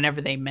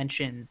whenever they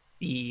mention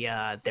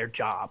their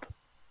job.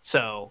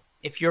 So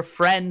if you're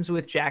friends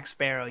with Jack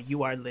Sparrow,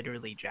 you are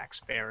literally Jack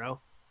Sparrow.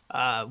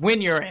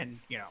 When you're in,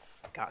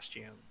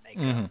 costume,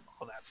 makeup,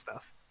 all that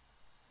stuff.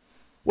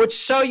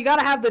 So you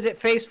gotta have the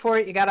face for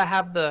it. You gotta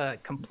have the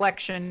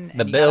complexion,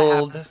 the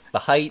build, the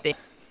height.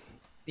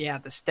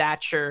 The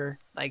stature.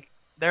 Like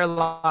there are a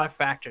lot of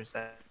factors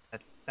that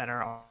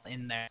are all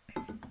in there.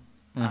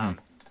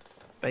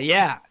 But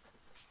yeah,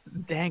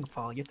 dang,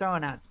 Paul, you're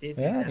throwing out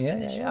Disney.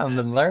 Yeah. I've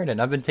been learning.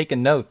 I've been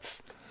taking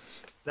notes.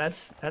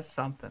 That's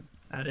something.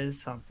 That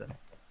is something.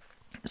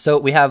 So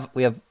we have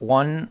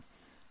one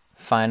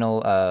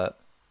final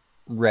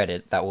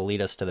Reddit that will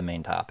lead us to the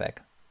main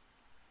topic.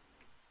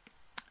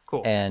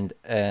 Cool. And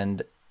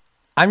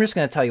I'm just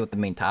going to tell you what the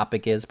main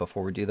topic is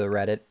before we do the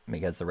Reddit,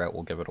 because the Reddit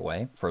will give it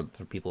away for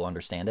people who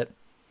understand it.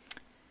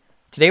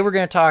 Today we're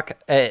going to talk,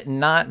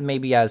 not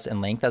maybe as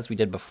in length as we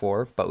did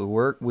before, but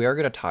we are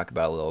going to talk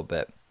about a little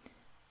bit,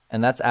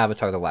 and that's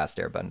Avatar: The Last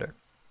Airbender.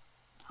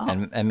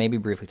 Oh. And maybe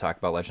briefly talk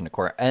about Legend of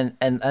Korra.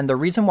 And the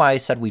reason why I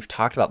said we've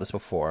talked about this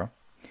before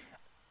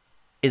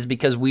is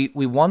because we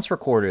once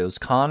recorded, it was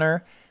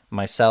Connor,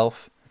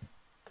 myself,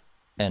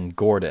 and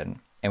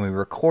Gordon, and we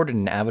recorded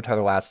an Avatar: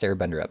 The Last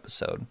Airbender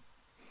episode.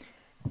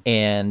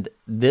 And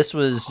this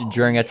was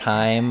during a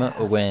time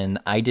when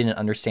I didn't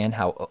understand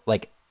how,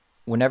 like,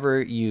 whenever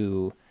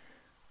you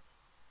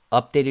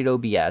updated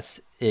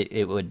OBS,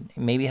 it would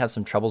maybe have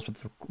some troubles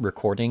with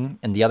recording.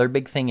 And the other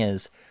big thing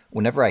is,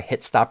 whenever I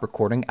hit stop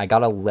recording, I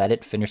gotta let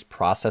it finish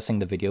processing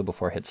the video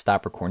before I hit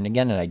stop recording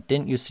again. And I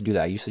didn't used to do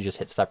that. I used to just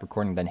hit stop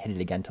recording, then hit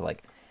it again to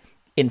like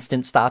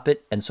instant stop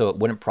it. And so it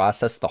wouldn't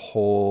process the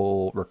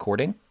whole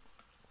recording.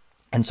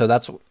 And so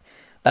that's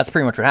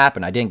pretty much what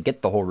happened. I didn't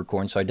get the whole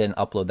recording, so I didn't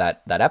upload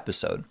that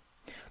episode.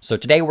 So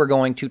today we're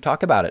going to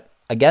talk about it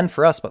again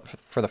for us, but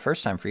for the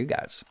first time for you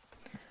guys.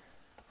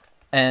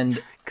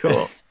 And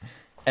cool.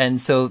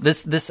 And so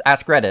this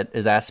Ask Reddit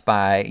is asked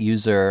by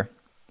user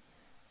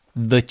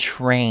The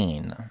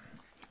Train,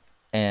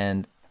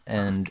 and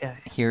okay.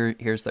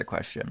 Here's their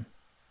question.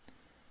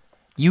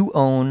 You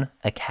own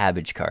a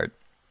cabbage cart,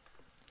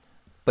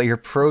 but your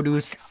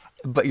produce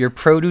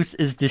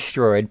is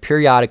destroyed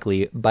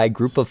periodically by a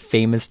group of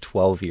famous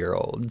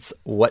 12-year-olds.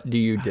 What do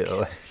you do?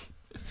 Okay.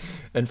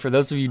 And for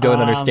those of you who don't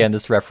understand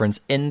this reference,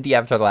 in the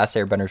Avatar: The Last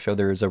Airbender show,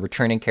 there is a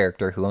returning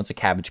character who owns a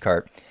cabbage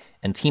cart,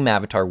 and Team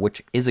Avatar,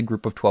 which is a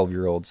group of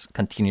 12-year-olds,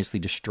 continuously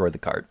destroy the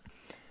cart.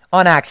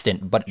 On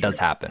accident, but it does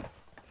happen.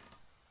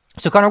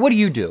 So, Connor, what do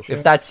you do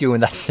if that's you in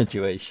that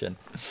situation?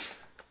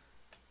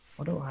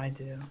 What do I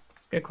do?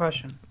 It's a good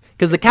question.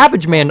 Because the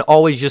cabbage man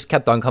always just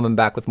kept on coming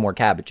back with more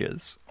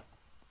cabbages.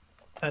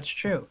 That's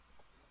true.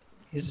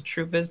 He's a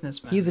true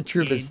businessman. He's a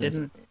true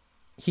businessman.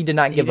 He did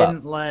not give up.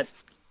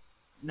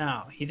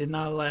 He did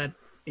not let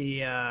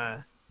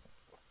the...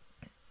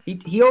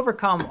 He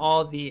overcome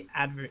all the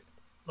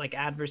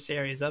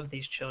adversaries of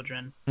these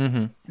children.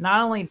 Mm-hmm.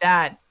 Not only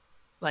that,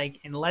 like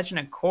in Legend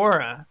of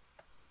Korra...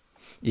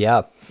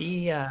 Yeah.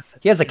 He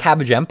has a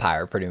cabbage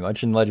empire, pretty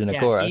much, in Legend of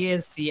Korra. He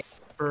is the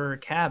Emperor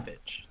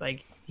Cabbage.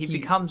 Like, he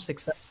becomes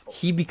successful.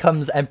 He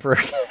becomes Emperor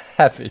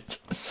Cabbage.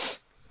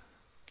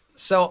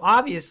 So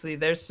obviously,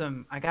 there's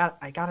some. I got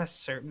a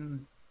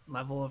certain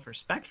level of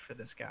respect for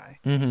this guy,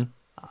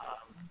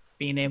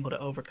 being able to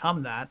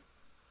overcome that,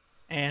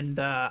 and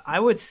I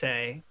would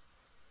say,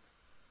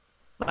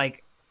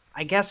 like,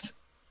 I guess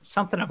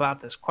something about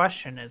this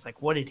question is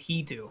like, what did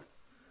he do?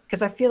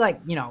 Because I feel like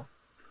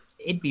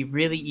it'd be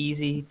really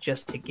easy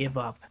just to give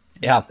up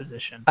in that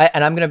position.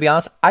 And I'm gonna be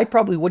honest, I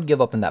probably would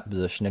give up in that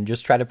position and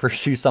just try to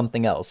pursue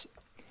something else.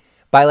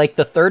 By like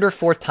the third or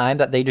fourth time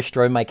that they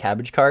destroy my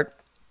cabbage cart,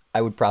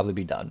 I would probably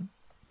be done.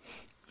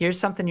 Here's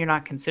something you're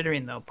not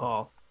considering, though,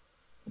 Paul.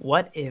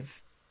 What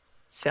if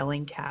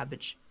selling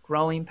cabbage,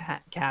 growing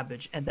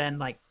cabbage, and then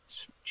like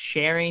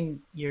sharing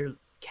your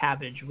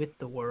cabbage with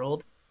the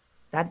world?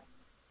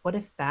 What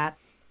if that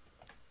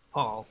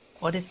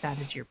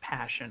is your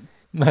passion?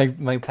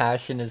 My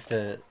passion is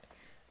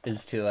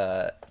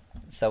to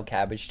sell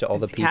cabbage to all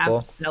the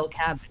people. Sell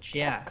cabbage,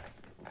 yeah.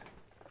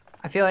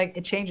 I feel like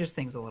it changes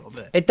things a little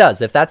bit. It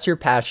does. If that's your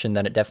passion,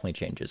 then it definitely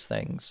changes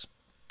things.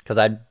 Because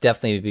I'd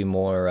definitely be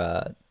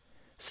more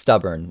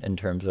stubborn in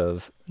terms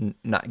of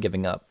not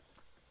giving up.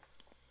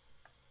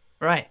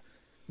 Right.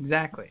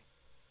 Exactly.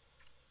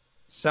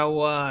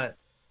 So,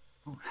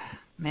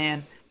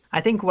 man,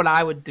 I think what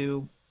I would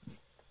do,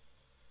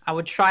 I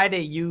would try to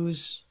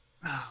use,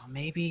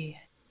 maybe,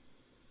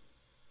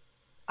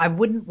 I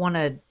wouldn't want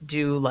to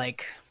do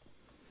like,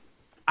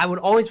 I would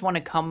always want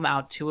to come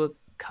out to a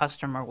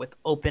customer with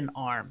open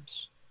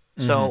arms.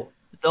 So,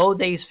 though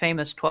these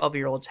famous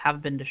 12-year-olds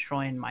have been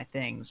destroying my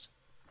things,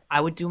 I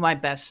would do my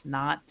best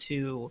not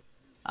to,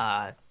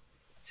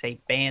 say,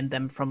 ban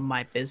them from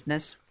my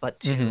business, but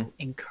to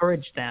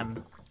encourage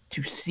them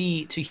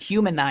to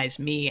humanize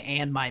me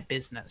and my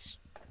business.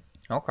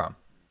 Okay.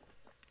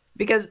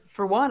 Because,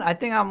 for one, I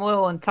think I'm a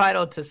little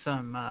entitled to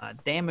some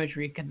damage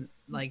call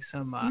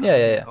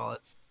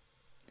it?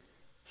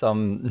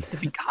 To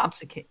be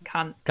compensated.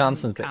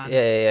 Compensated.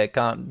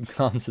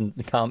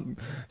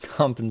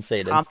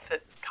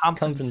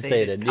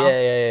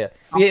 Yeah.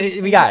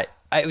 We got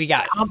it. We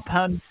got it.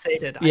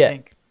 Compensated, I Yeah.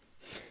 think.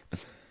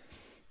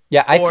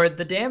 Yeah, Or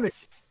the damages.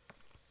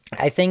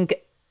 I think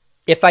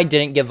if I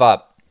didn't give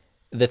up,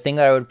 the thing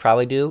that I would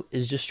probably do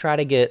is just try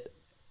to get,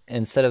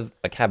 instead of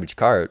a cabbage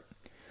cart,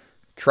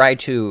 try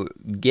to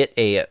get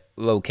a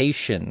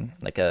location,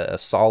 like a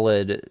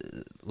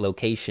solid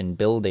location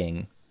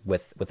building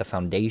with a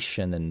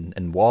foundation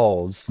and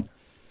walls,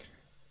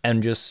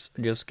 and just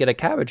get a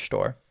cabbage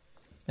store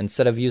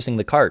instead of using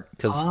the cart,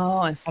 because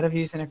instead of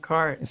using a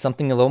cart,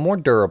 something a little more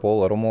durable,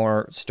 a little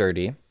more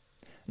sturdy.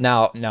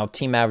 Now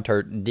Team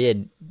Avatar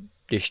did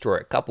destroy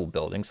a couple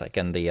buildings, like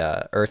in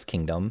the Earth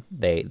Kingdom.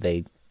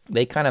 They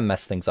kind of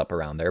messed things up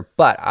around there,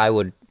 but I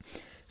would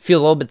feel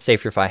a little bit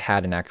safer if I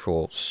had an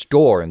actual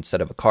store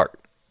instead of a cart.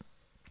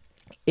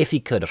 If he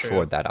could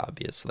afford that,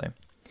 obviously.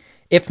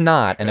 If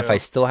not, and if I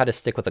still had to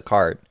stick with a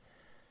cart,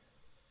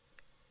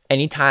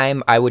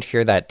 anytime I would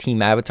hear that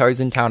Team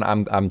Avatar's in town,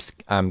 I'm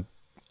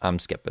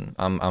skipping.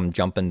 I'm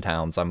jumping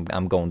towns.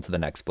 I'm going to the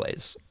next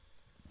place.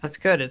 That's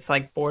good. It's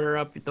like border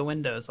up the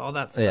windows, all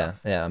that stuff.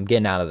 Yeah. I'm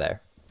getting out of there.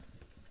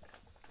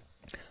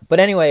 But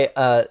anyway,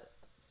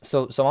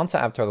 so on to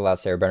Avatar: The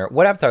Last Airbender.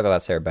 What Avatar: The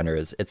Last Airbender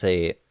is? It's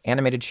a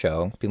animated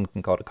show. People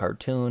can call it a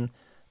cartoon.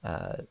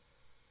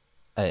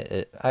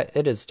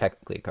 It is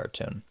technically a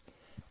cartoon,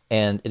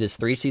 and it is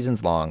 3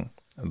 seasons long.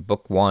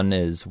 Book 1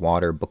 is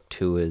water. Book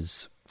 2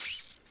 is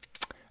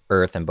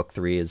earth, and book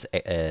 3 is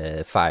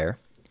fire.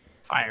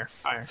 Fire.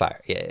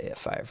 Yeah,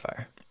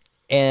 fire.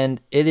 And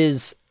it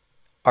is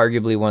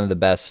arguably one of the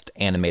best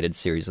animated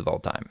series of all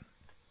time.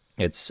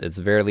 It's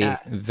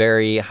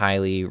very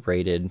highly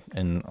rated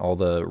in all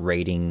the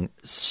rating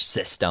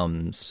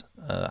systems,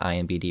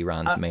 IMDb,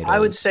 Rotten Tomatoes. I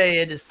would say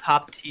it is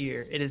top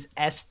tier. It is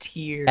S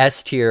tier.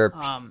 S tier.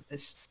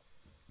 It's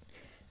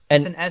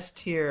an S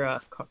tier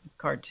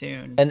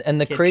cartoon.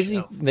 And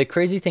the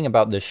crazy thing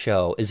about this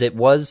show is it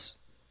was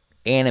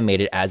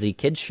animated as a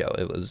kids show.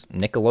 It was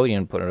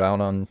Nickelodeon put it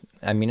out on.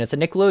 I mean, it's a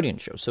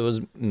Nickelodeon show, so it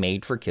was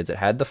made for kids. It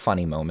had the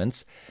funny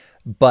moments,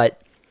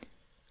 but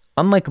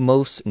unlike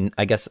most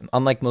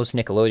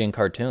Nickelodeon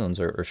cartoons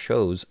or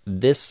shows,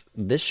 this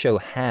show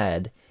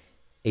had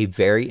a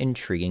very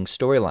intriguing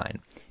storyline,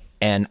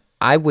 and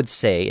I would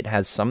say it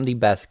has some of the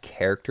best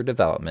character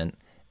development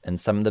and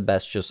some of the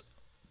best just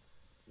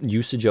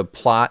usage of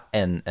plot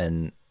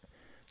and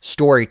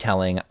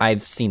storytelling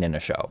I've seen in a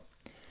show.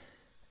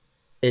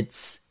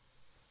 It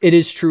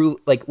is true.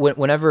 Like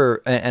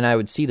whenever, and I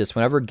would see this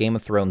whenever Game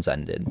of Thrones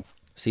ended,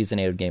 season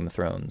 8 of Game of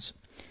Thrones.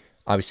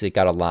 Obviously, it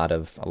got a lot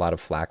of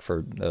flack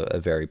for a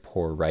very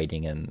poor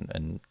writing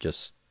and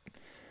just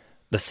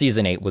the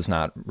season 8 was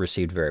not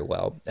received very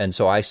well. And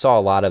so I saw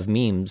a lot of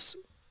memes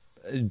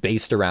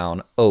based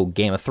around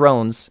Game of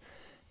Thrones,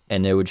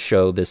 and it would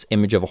show this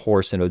image of a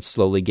horse, and it would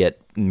slowly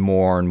get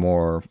more and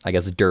more, I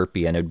guess,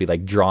 derpy, and it would be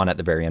like drawn at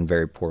the very end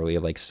very poorly,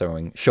 like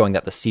showing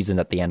that the seasons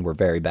at the end were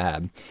very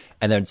bad.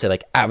 And then it'd say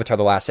like Avatar: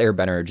 The Last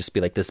Airbender, would just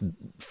be like this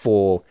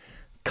full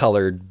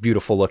colored,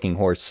 beautiful looking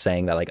horse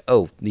saying that like,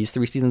 these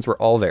 3 seasons were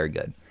all very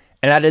good.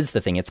 And that is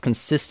the thing. It's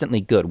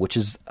consistently good, which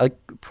is a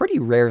pretty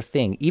rare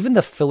thing. Even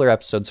the filler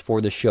episodes for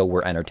the show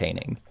were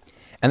entertaining.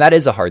 And that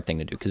is a hard thing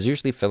to do, because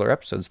usually filler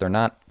episodes,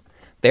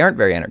 they aren't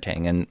very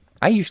entertaining. And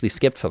I usually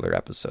skip filler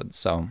episodes,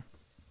 so.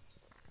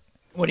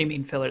 What do you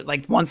mean filler?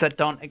 Like ones that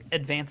don't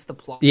advance the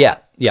plot? Yeah,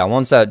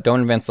 ones that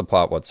don't advance the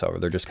plot whatsoever.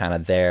 They're just kind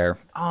of there.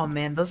 Oh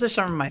man, those are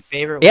some of my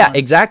favorite ones. Yeah,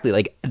 exactly.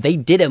 Like they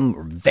did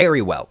them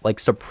very well, like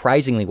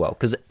surprisingly well.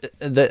 Because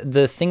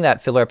the thing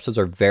that filler episodes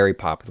are very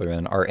popular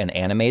in are in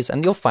animes,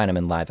 and you'll find them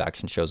in live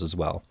action shows as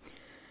well.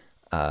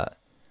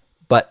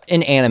 But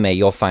in anime,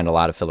 you'll find a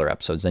lot of filler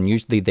episodes, and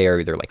usually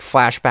they're either like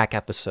flashback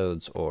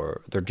episodes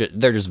or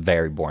they're just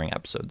very boring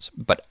episodes.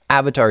 But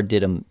Avatar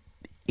did them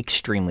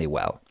extremely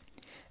well.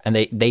 And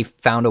they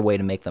found a way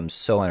to make them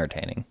so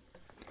entertaining,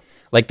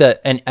 like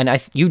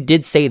you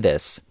did say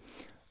this,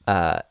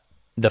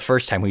 the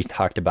first time we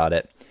talked about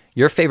it.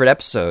 Your favorite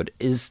episode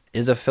is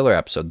a filler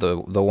episode,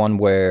 the one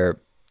where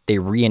they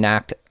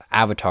reenact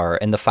Avatar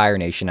and the Fire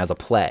Nation as a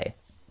play.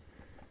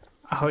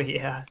 Oh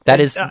yeah, that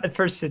is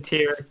for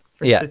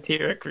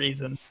satiric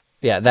reason.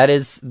 Yeah, that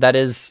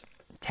is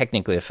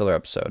technically a filler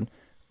episode,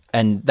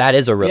 and that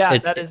is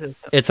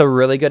it's a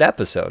really good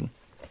episode.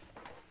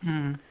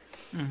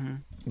 Mm-hmm.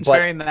 It's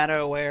very meta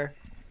aware,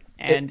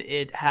 and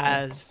it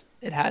has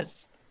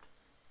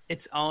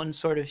its own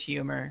sort of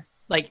humor.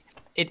 Like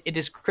it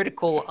is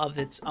critical of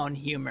its own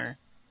humor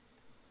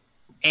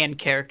and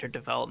character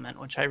development,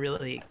 which I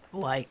really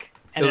like.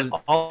 And it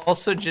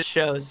also just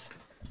shows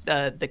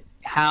the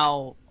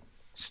how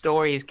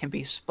stories can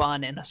be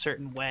spun in a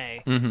certain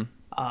way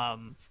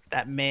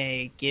that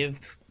may give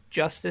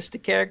justice to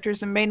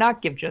characters and may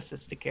not give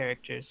justice to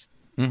characters.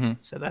 Mm-hmm.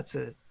 So it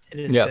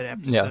is a good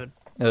episode.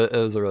 Yeah, it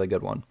was a really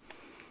good one.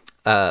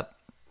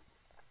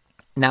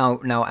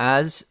 Now,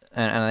 as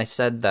and I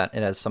said that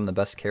it has some of the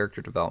best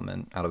character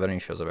development out of any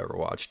shows I've ever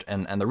watched.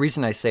 And the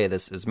reason I say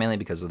this is mainly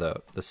because of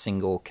the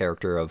single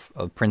character of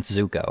Prince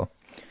Zuko,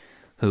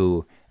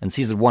 who in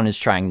season 1 is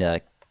trying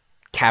to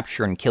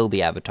capture and kill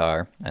the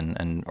Avatar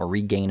and or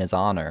regain his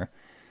honor.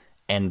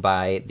 And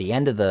by the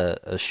end of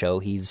the show,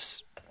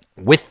 he's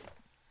with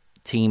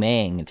Team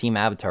Aang and Team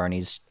Avatar, and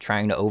he's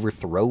trying to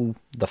overthrow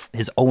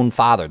his own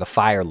father, the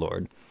Fire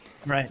Lord.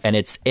 Right. And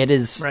it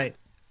is right.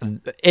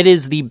 It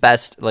is the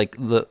best. Like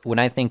when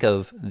I think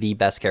of the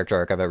best character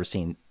arc I've ever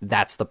seen,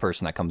 that's the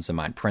person that comes to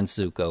mind: Prince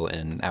Zuko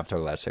in Avatar: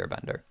 The Last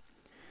Airbender.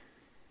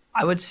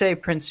 I would say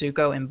Prince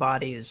Zuko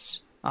embodies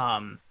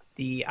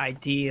the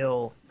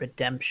ideal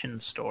redemption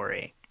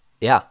story.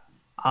 Yeah.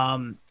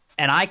 And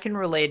I can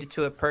relate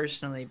to it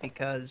personally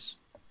because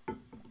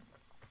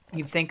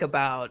you think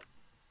about,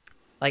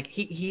 like,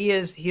 he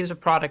is a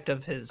product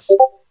of his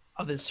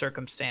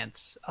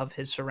circumstance, of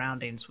his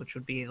surroundings, which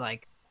would be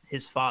like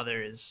his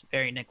father is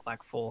very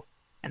neglectful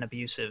and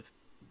abusive.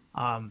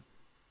 But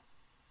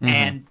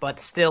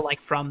still, like,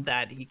 from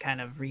that, he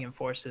kind of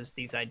reinforces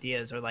these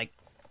ideas, or like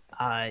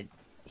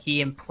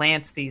he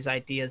implants these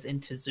ideas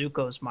into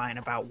Zuko's mind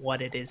about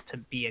what it is to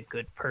be a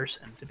good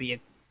person, to be a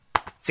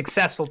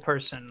successful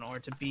person, or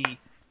to be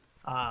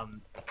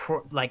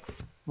like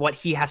what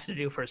he has to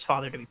do for his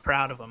father to be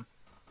proud of him.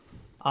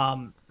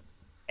 And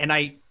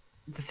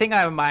the thing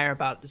I admire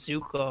about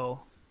Zuko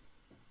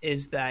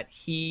is that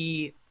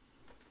he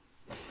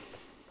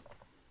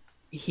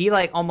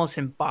like almost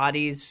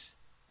embodies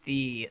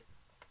the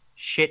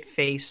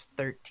shit-faced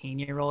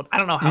 13-year-old. I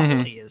don't know how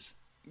old he is.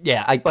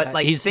 Yeah, but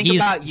like he's in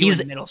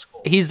middle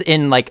school. He's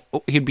in, like,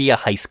 he'd be a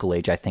high school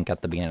age, I think,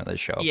 at the beginning of the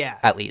show. Yeah,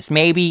 at least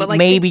maybe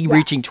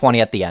reaching 20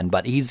 at the end,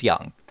 but he's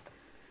young.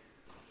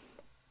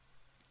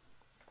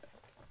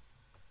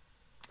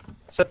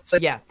 So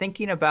yeah,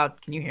 thinking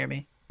about, can you hear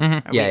me?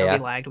 Mm-hmm. We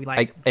lagged.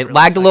 It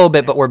lagged a little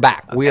bit, but we're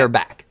back. Okay. We are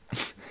back.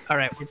 All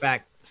right, we're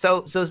back.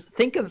 So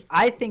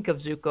I think of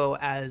Zuko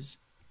as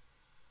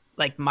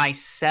like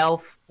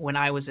myself when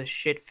I was a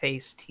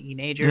shit-faced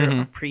teenager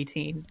or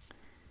preteen.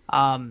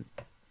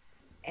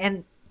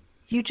 And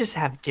you just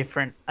have a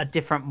different.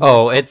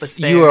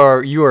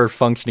 You are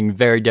functioning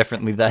very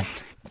differently then.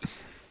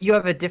 You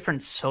have a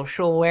different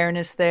social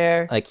awareness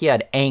there. Like, he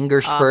had anger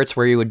spurts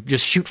where he would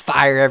just shoot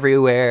fire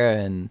everywhere,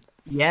 and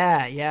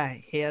yeah,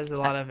 he has a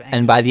lot of anger.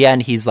 And by the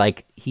end, he's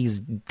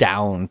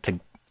down to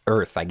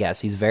earth, I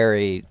guess. He's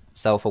very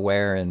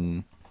self-aware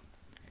and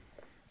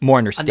more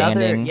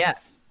understanding.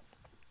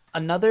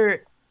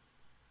 Another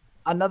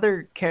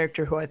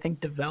character who I think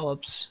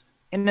develops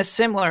in a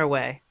similar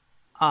way,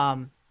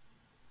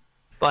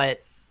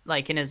 but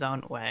like in his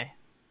own way,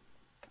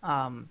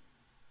 and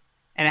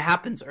it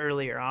happens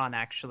earlier on,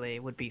 actually,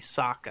 would be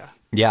Sokka.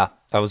 Yeah,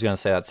 I was going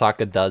to say that.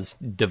 Sokka does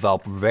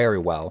develop very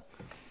well.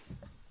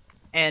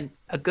 And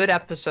a good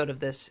episode of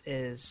this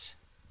is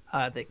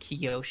the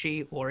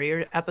Kyoshi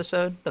Warrior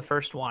episode, the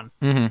first one.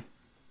 Mm-hmm.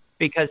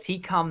 Because he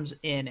comes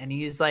in and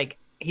he's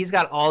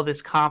got all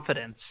this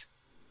confidence,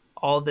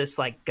 all this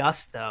like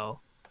gusto,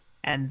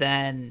 and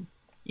then,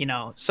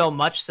 so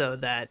much so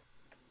that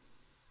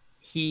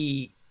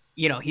he's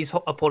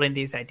upholding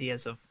these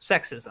ideas of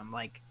sexism,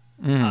 like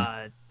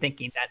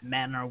thinking that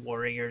men are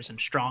warriors and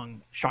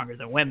stronger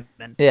than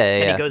women.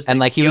 Yeah.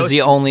 And he was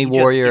the only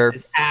warrior.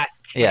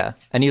 Yeah,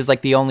 and he was like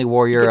the only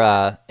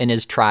warrior in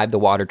his tribe, the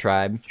Water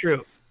Tribe.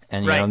 True.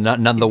 And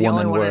none of the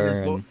women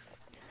were.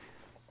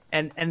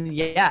 And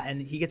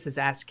he gets his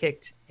ass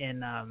kicked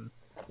in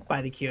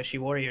by the Kyoshi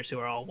warriors, who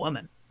are all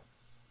women.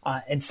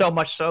 And so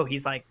much so,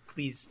 he's like,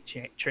 "Please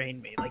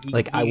train me."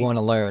 I want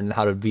to learn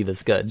how to be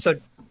this good. So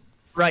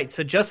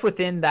just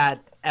within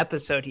that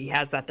episode, he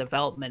has that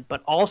development,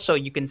 but also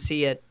you can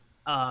see it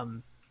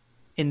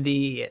in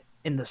the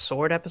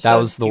sword episode. That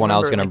was the one I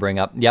was going to bring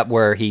up. Yep,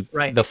 where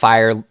the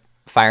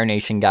Fire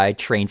Nation guy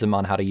trains him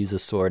on how to use a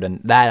sword, and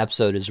that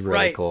episode is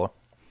really cool.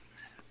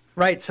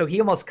 Right, so he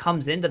almost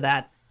comes into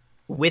that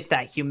with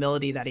that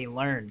humility that he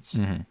learns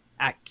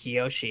at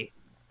Kyoshi.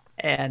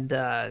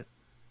 And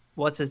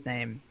what's his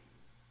name?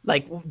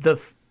 Like the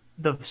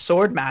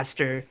sword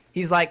master,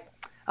 he's like,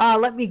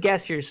 let me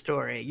guess your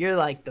story. You're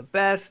like the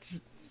best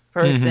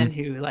person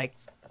who like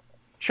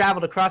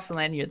traveled across the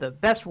land. You're the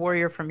best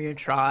warrior from your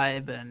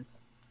tribe,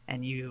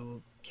 and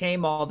you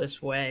came all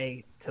this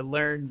way to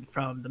learn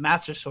from the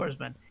master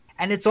swordsman.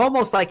 And it's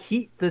almost like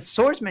the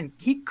swordsman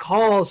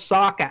calls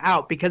Sokka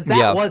out, because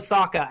that was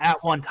Sokka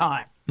at one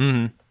time.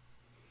 Mm-hmm.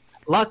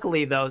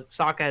 Luckily, though,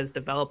 Sokka has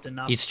developed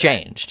enough. He's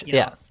changed.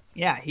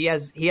 Yeah, he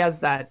has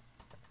that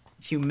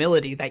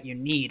humility that you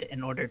need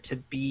in order to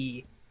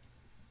be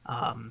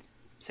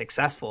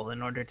successful,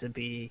 in order to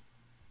be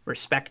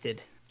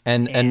respected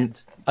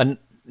and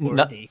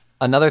worthy.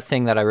 Another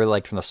thing that I really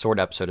liked from the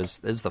sword episode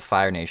is the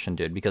Fire Nation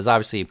dude, because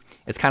obviously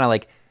it's kind of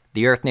like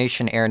the Earth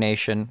Nation, Air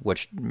Nation,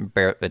 which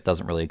it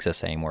doesn't really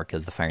exist anymore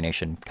because the Fire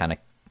Nation kind of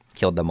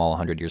killed them all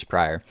 100 years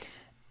prior,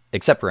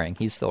 except for Aang,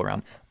 he's still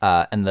around.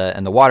 And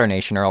the Water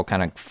Nation are all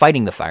kind of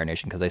fighting the Fire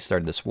Nation because they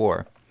started this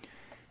war.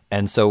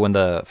 And so when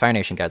the Fire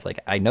Nation guy's like,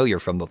 I know you're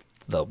from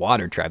the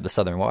Water Tribe, the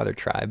Southern Water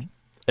Tribe,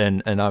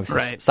 and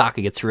obviously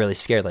Sokka gets really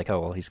scared, like, oh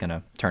well, he's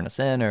gonna turn us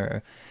in,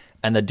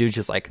 and the dude's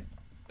just like,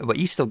 but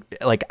you still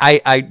like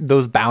I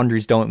those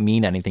boundaries don't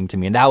mean anything to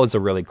me, and that was a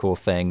really cool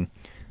thing,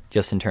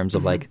 just in terms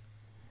of like,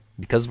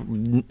 because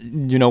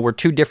we're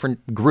two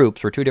different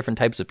groups, we're two different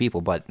types of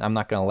people, but I'm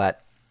not gonna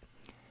let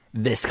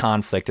this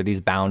conflict or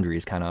these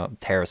boundaries kind of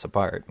tear us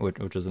apart,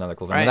 which was another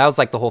cool thing. And that was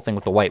like the whole thing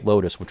with the White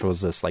Lotus, which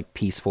was this like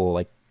peaceful,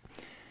 like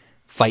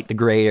fight for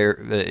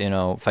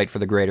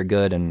the greater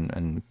good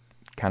and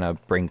kind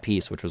of bring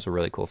peace, which was a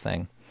really cool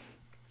thing.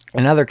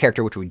 Another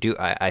character which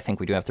I think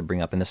we do have to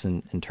bring up in this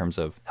in terms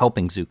of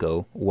helping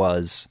Zuko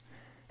was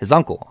his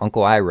uncle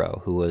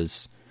Iroh, who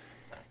was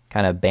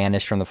kind of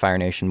banished from the Fire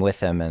Nation with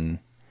him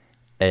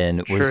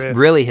and was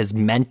really his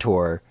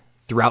mentor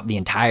throughout the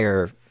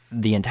entire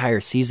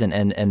season,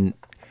 and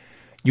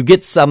you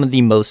get some of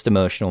the most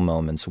emotional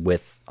moments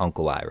with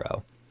Uncle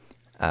Iroh.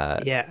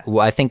 Well,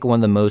 I think one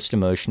of the most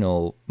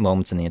emotional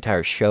moments in the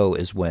entire show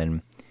is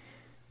when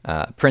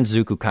Prince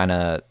Zuko kind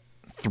of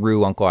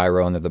threw Uncle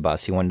Iroh under the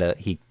bus.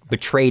 He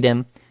betrayed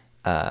him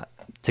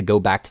to go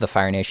back to the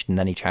Fire Nation, and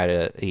then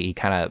he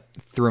kind of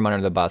threw him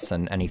under the bus,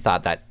 and he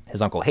thought that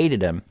his uncle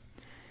hated him.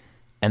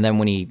 And then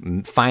when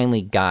he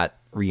finally got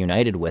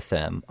reunited with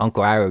him,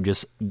 Uncle Iroh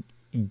just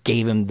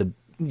gave him the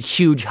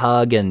huge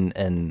hug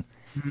and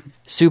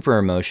super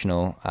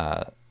emotional,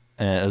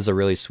 and it was a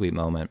really sweet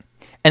moment.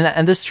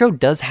 And this show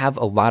does have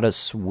a lot of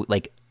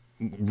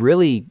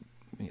really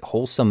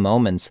wholesome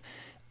moments.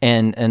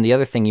 And the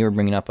other thing you were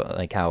bringing up,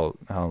 like how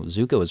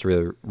Zuko is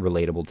really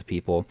relatable to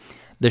people.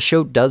 The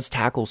show does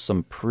tackle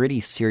some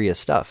pretty serious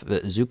stuff.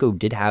 Zuko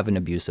did have an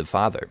abusive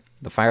father.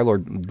 The Fire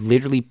Lord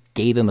literally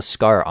gave him a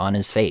scar on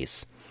his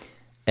face.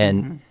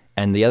 And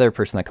the other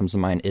person that comes to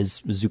mind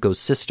is Zuko's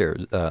sister,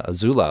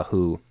 Azula,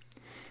 who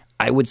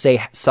I would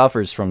say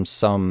suffers from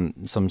some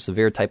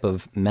severe type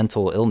of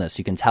mental illness.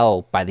 You can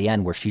tell by the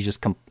end where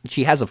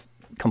she has a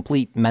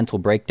complete mental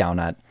breakdown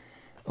at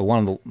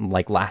one of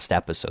the last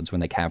episodes when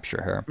they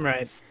capture her.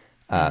 Right.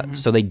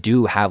 So they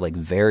do have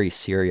very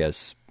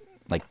serious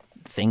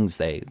things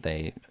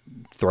they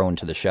throw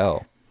into the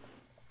show.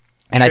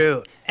 And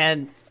True.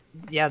 And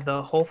yeah,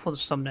 the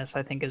wholesomeness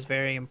I think is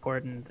very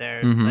important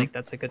there.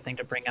 That's a good thing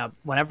to bring up.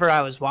 Whenever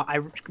I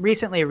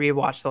recently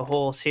rewatched the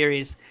whole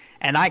series,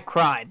 and I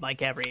cried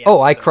every episode.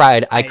 Oh, I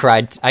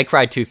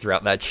cried too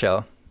throughout that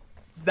show.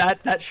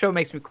 That show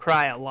makes me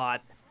cry a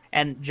lot.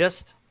 And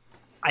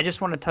I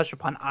just want to touch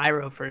upon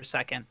Iroh for a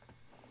second.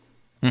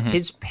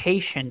 His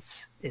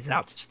patience is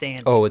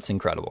outstanding. Oh, it's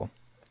incredible.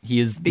 He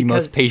is the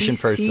most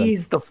patient person. He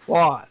sees the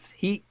flaws.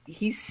 He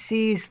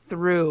sees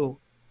through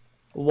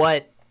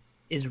what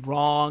is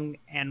wrong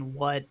and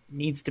what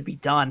needs to be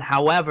done.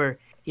 However,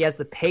 he has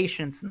the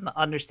patience and the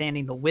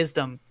understanding, the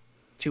wisdom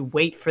to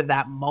wait for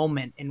that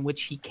moment in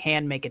which he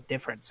can make a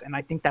difference. And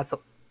I think that's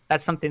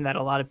something that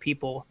a lot of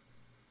people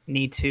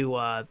need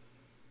to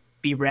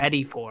be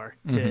ready for,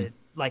 to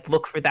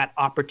look for that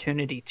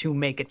opportunity to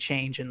make a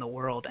change in the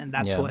world. And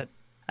that's what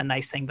a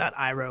nice thing that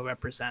Iroh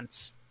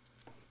represents.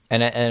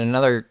 And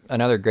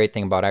another great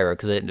thing about Iroh,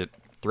 because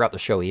throughout the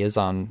show he is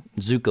on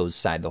Zuko's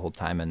side the whole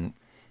time,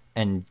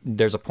 and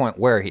there's a point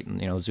where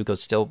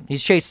Zuko's still he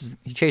chases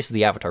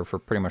the Avatar for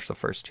pretty much the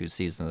first 2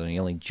 seasons, and he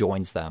only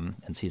joins them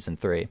in season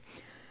 3.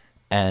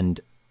 And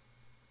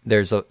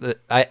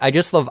I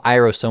just love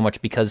Iroh so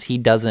much because he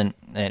doesn't,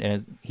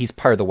 and he's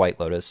part of the White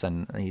Lotus,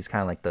 and he's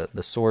kind of like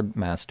the sword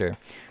master,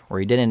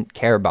 where he didn't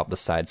care about the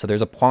side. So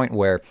there's a point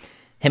where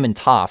him and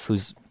Toph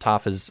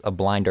is a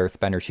blind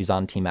earthbender, she's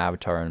on Team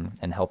Avatar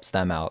and helps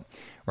them out,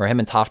 where him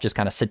and Toph just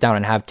kind of sit down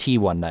and have tea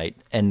one night,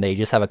 and they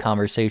just have a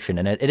conversation,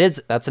 and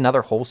that's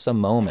another wholesome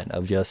moment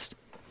of just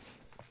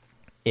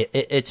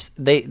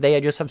they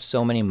just have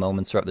so many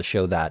moments throughout the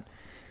show that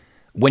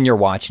when you're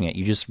watching it,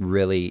 you just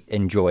really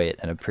enjoy it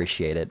and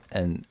appreciate it,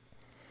 and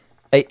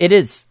it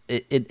is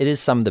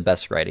some of the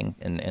best writing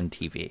in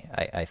TV.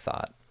 I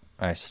thought,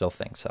 I still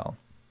think so.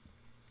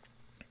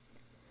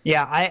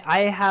 Yeah, I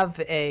have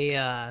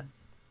a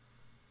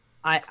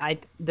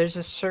there's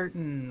a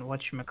certain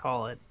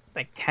whatchamacallit,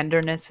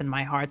 tenderness in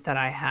my heart that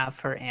I have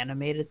for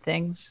animated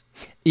things.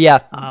 Yeah.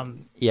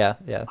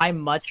 Yeah. I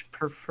much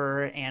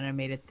prefer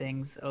animated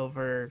things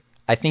over.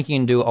 I think you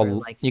can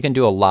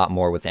do a lot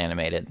more with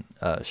animated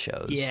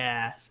shows.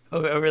 Yeah,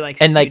 over and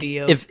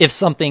studio. If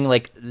something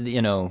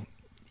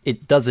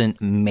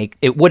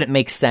it wouldn't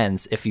make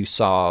sense if you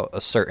saw a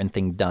certain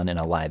thing done in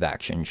a live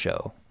action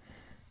show,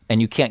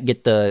 and you can't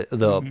get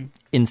the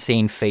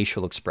insane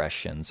facial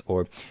expressions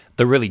or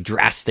the really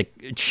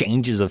drastic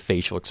changes of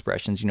facial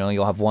expressions.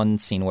 You'll have one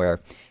scene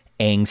where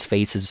Aang's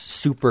face is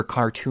super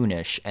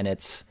cartoonish and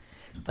it's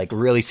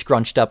really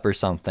scrunched up or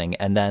something,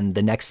 and then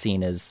the next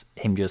scene is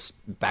him just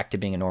back to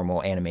being a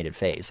normal animated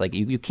face.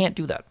 You can't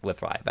do that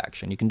with live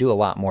action. You can do a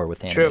lot more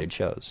with animated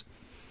shows.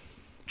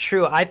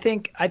 True. I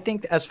think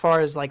as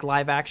far as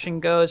live action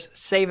goes,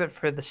 save it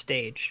for the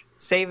stage.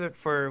 Save it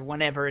for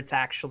whenever it's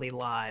actually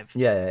live.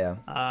 Yeah.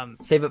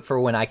 Save it for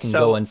when I can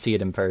go and see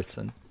it in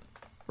person.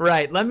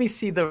 Right. Let me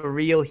see the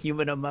real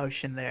human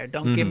emotion there.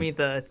 Don't give me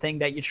the thing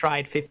that you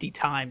tried 50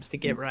 times to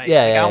get right.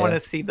 Yeah, Like, yeah, I yeah. want to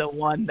see the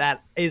one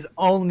that is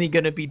only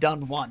going to be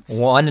done once.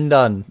 One and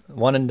done.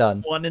 One and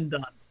done. One and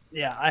done.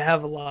 Yeah, I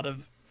have a lot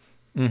of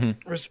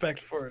respect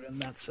for it in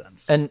that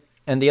sense. And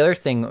the other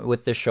thing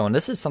with this show, and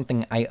this is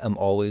something I am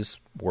always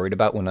worried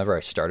about whenever I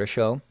start a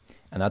show,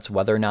 and that's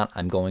whether or not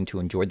I'm going to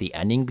enjoy the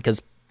ending,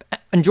 because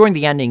enjoying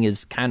the ending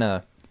is kind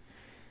of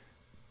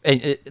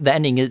the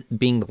ending is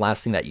being the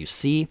last thing that you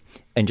see,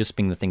 and just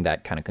being the thing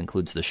that kind of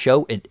concludes the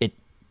show. It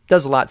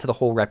does a lot to the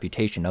whole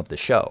reputation of the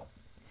show.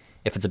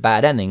 If it's a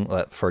bad ending,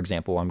 for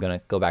example, I'm going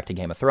to go back to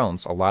Game of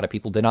Thrones. A lot of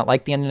people did not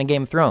like the ending of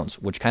Game of Thrones,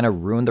 which kind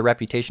of ruined the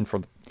reputation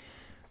for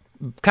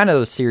kind of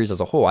the series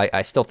as a whole.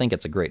 I still think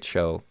it's a great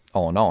show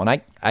all in all,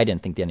 and I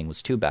didn't think the ending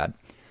was too bad.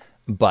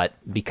 But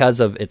because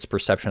of its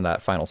perception of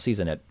that final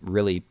season, it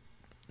really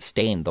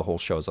stained the whole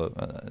show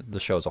the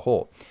show as a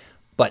whole.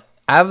 But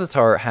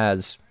Avatar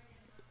has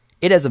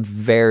a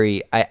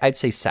very, I'd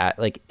say, sad,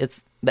 like,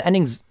 it's the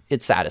endings,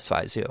 it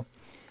satisfies you.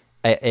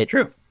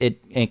 True.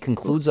 It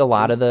concludes a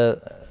lot of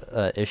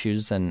the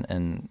issues,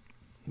 and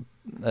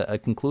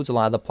it concludes a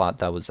lot of the plot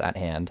that was at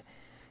hand.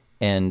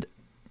 And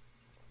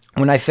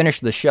when I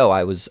finished the show,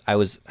 I was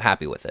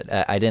happy with it.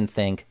 I didn't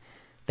think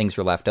things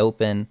were left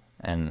open,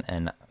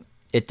 and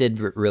it did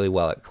really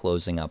well at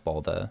closing up all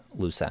the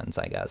loose ends,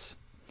 I guess.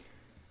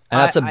 And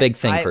that's a big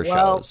thing for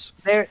shows.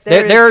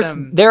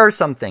 There are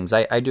some things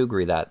I do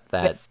agree that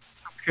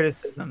some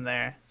criticism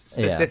there,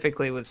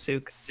 specifically with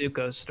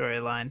Zuko's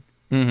storyline.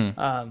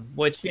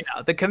 Which,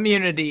 the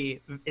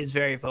community is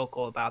very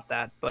vocal about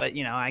that, but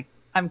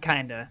I'm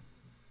kind of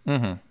I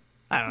don't know.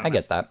 I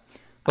get that,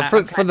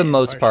 but for the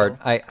most part,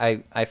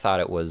 I thought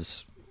it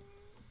was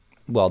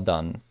well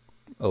done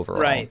overall.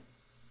 Right.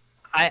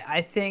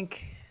 I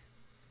think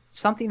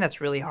something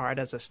that's really hard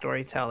as a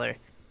storyteller,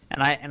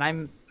 and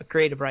I'm a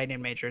creative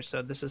writing major,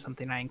 so this is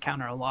something I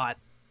encounter a lot,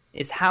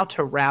 is how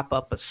to wrap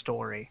up a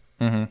story.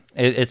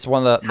 It's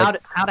one of the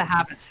how to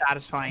have a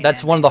satisfying.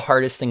 That's ending. one of the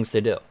hardest things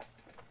to do.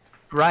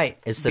 Right,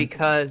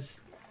 because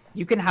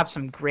you can have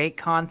some great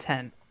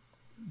content,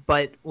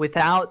 but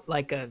without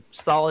like a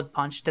solid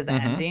punch to the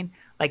ending,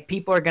 like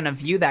people are gonna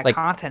view that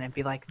content and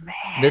be like,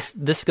 "Man."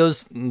 This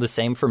goes the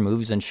same for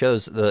movies and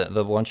shows.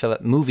 The one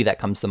movie that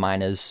comes to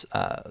mind is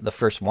the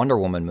first Wonder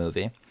Woman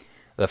movie.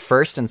 The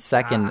first and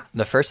second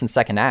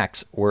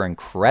acts were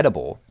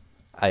incredible,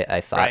 I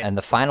thought, and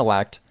the final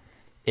act,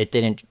 it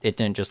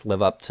didn't just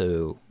live up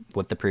to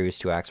what the previous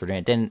two acts were doing.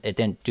 It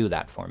didn't do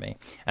that for me.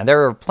 And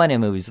there are plenty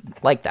of movies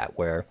like that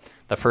where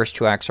the first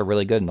two acts are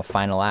really good, and the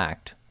final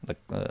act,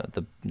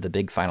 the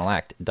big final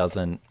act,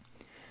 doesn't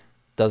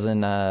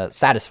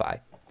satisfy,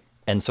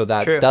 and so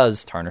that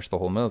does tarnish the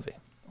whole movie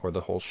or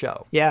the whole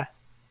show. Yeah,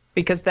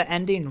 because the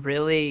ending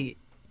really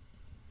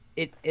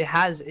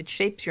it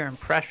shapes your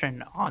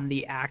impression on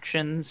the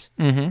actions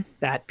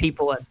that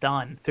people have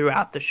done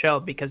throughout the show,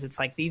 because it's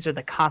like these are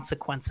the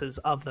consequences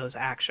of those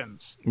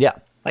actions. Yeah.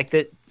 Like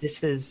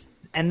this is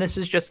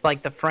just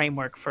like the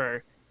framework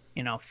for,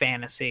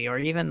 fantasy or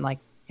even like,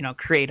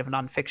 creative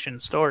nonfiction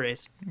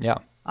stories. Yeah.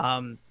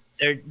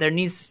 There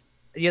needs,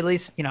 at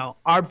least,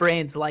 our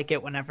brains like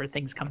it whenever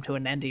things come to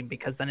an ending,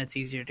 because then it's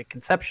easier to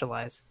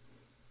conceptualize.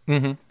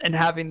 And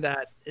having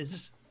that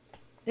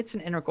it's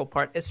an integral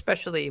part,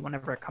 especially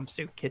whenever it comes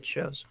to kids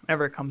shows,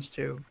 whenever it comes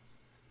to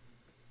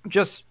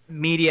just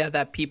media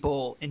that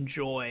people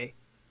enjoy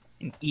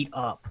and eat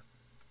up.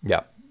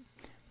 Yeah.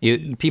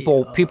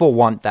 People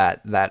want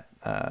that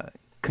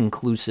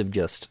conclusive,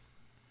 just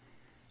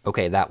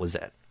okay, that was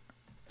it.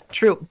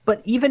 True,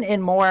 but even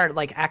in more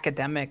like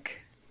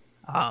academic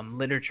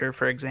literature,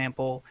 for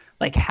example,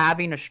 like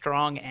having a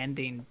strong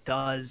ending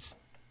does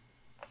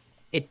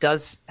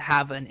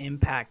have an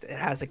impact. It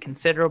has a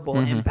considerable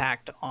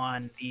impact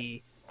on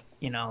the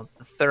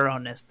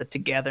thoroughness, the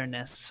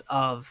togetherness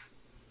of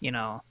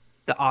the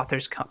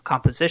author's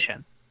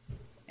composition,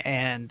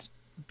 and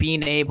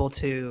being able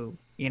to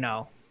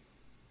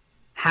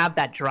have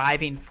that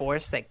driving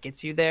force that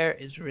gets you there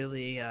is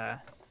really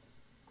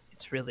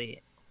it's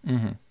really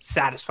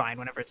satisfying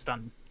whenever it's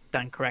done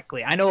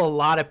correctly. I know a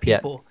lot of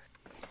people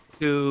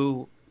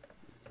who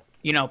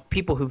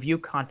people who view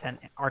content.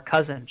 Our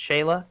cousin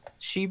Shayla,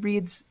 she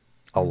reads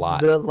a lot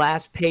the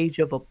last page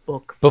of a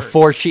book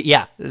before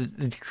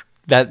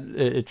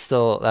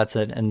that's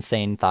an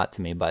insane thought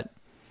to me, but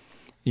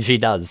she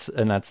does,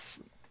 and that's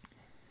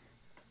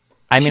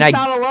she's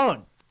not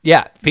alone.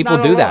 Yeah, people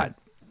do that.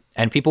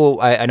 And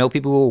I know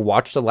people who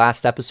watch the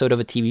last episode of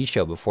a TV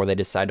show before they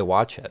decide to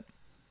watch it.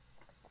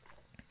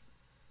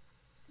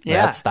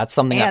 Yeah, that's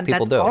something that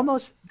people do.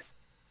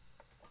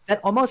 That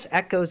almost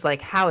echoes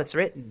like how it's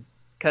written.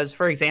 Because,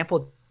 for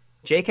example,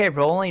 J.K.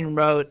 Rowling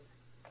wrote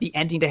the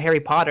ending to Harry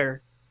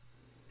Potter.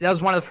 That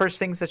was one of the first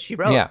things that she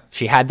wrote. Yeah,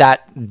 she had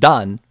that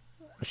done.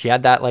 She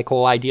had that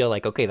whole idea,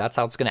 okay, that's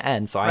how it's going to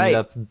end. So I need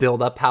to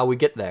build up how we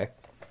get there.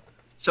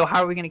 So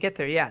how are we going to get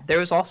there? Yeah, there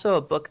was also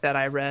a book that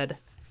I read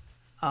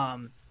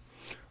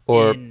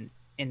in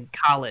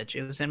college.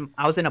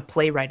 I was in a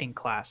playwriting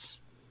class.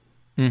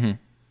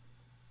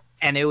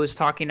 and it was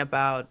talking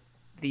about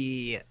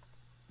the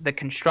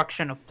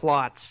construction of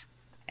plots,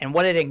 and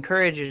what it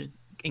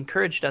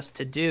encouraged us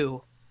to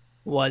do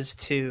was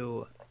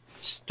to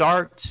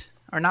start,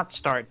 or not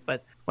start,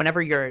 but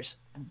whenever you're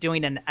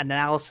doing an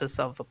analysis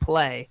of a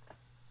play,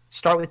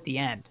 start with the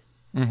end,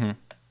 and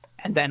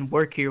then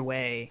work your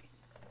way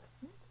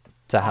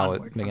to how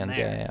it begins.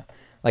 Yeah.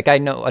 Like I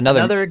know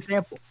another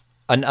example.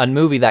 A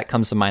movie that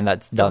comes to mind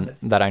that's done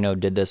that I know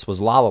did this was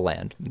La La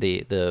Land.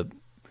 The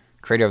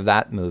creator of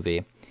that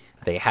movie,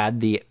 they had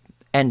the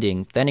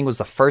ending. The ending was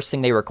the first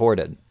thing they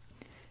recorded,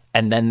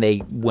 and then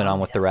they went on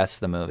with the rest of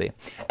the movie.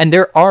 And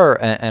there are,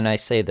 and I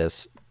say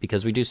this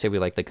because we do say we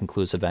like the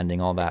conclusive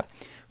ending, all that,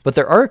 but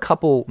there are a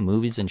couple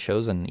movies and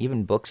shows and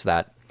even books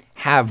that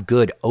have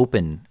good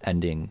open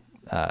ending,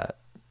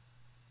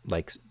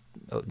 like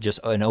just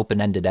an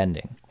open-ended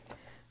ending.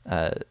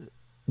 The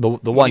one.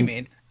 What do you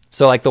mean?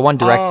 So like the one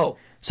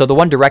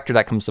director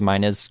that comes to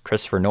mind is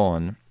Christopher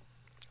Nolan.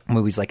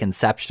 Movies like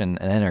Inception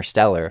and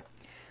Interstellar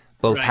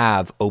both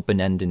have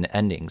open-ended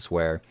endings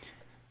where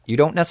you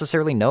don't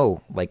necessarily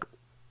know like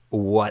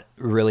what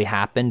really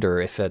happened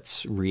or if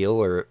it's real,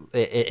 or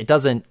it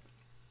doesn't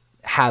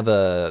have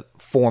a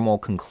formal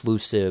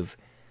conclusive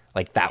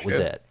like that was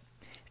it.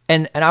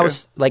 And I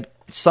was like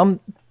some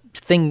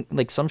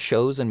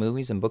shows and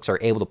movies and books are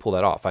able to pull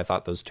that off. I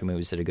thought those two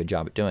movies did a good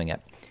job at doing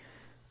it.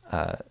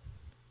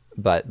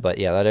 But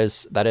yeah,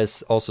 that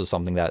is also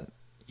something that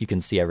you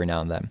can see every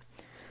now and then.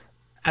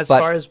 As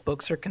far as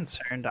books are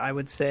concerned, I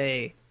would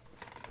say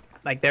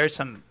like there's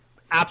some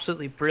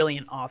absolutely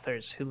brilliant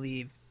authors who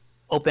leave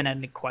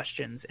open-ended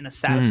questions in a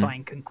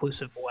satisfying,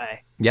 conclusive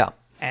way. Yeah.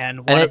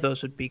 And one of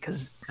those would be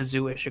Kazuo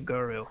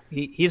Ishiguro.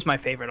 He's my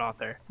favorite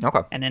author.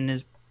 Okay. And in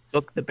his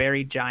book, The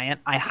Buried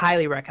Giant, I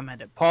highly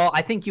recommend it. Paul,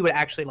 I think you would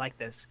actually like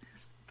this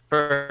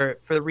for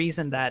the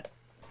reason that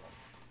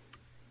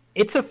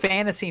it's a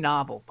fantasy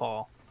novel,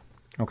 Paul.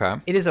 Okay.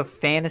 It is a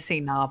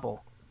fantasy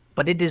novel,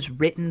 but it is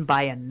written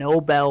by a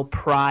Nobel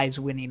Prize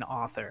winning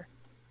author.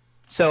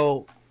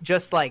 So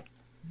just like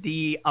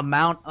the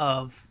amount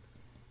of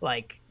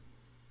like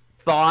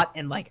thought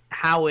and like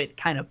how it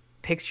kind of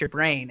picks your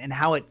brain and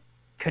how it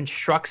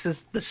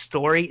constructs the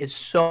story is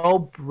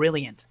so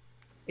brilliant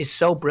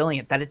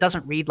that it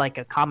doesn't read like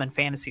a common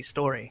fantasy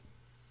story.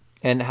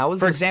 And how is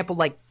for example,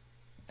 like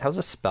how's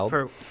it spelled?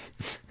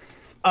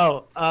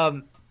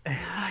 I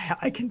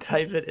can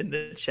type it in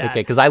the chat.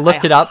 Okay, because I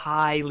looked it up.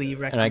 Highly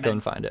recommend and I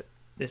couldn't find it.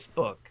 This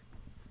book.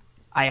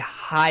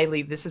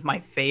 This is my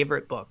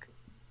favorite book.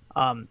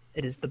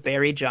 It is The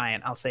Buried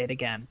Giant. I'll say it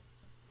again.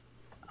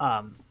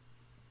 By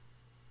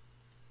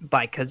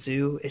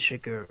Kazuo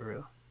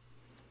Ishiguro.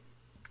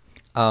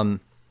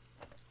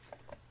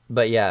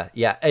 But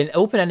yeah, and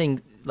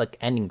open-ending like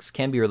endings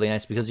can be really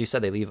nice because you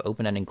said they leave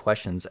open-ending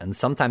questions, and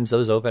sometimes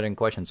those open-ending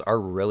questions are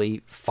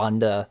really fun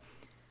to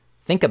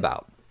think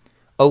about.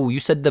 Oh,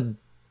 you said the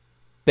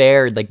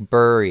bear like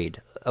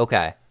buried.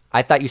 Okay,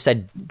 I thought you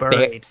said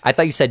buried. I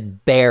thought you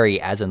said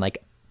berry as in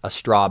like a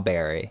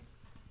strawberry.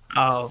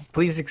 Oh,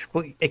 please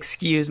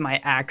excuse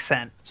my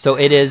accent. So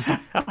it is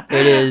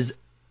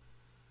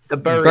the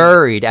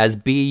buried as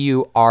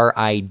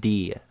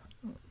BURID.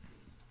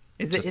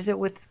 Is it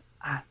with?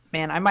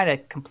 Man, I might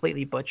have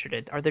completely butchered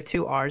it. Are there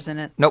two R's in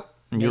it? Nope,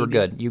 you were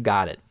good. You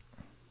got it.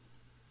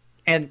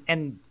 And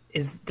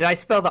did I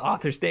spell the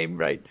author's name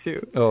right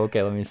too? Oh,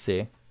 okay. Let me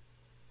see.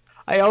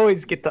 I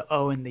always get the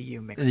O and the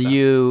U mixed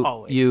up.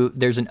 Always.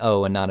 There's an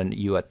O and not an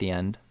U at the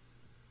end.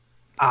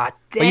 Dang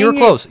but you were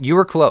close. You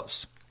were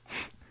close.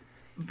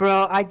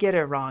 Bro, I get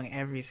it wrong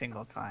every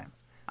single time.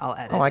 I'll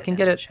edit. I can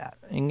get it. Chat.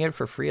 You can get it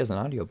for free as an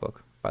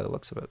audiobook by the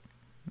looks of it.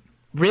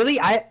 Really?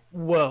 I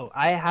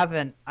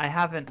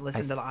haven't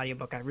listened to the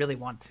audiobook. I really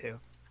want to.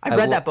 I've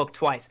read that book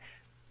twice.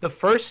 The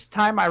first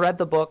time I read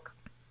the book,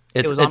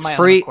 it was on my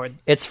free. own accord.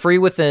 It's free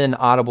with an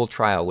Audible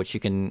trial, which you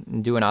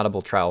can do an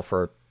Audible trial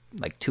for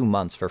like 2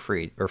 months for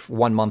free, or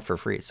 1 month for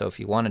free. So if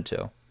you wanted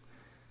to,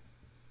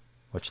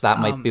 which that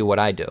might be what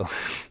I do.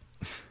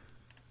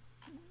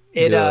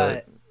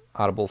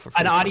 Audible for free.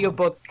 An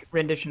audiobook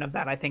rendition of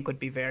that I think would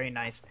be very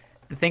nice.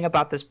 The thing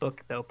about this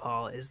book though,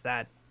 Paul, is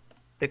that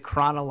the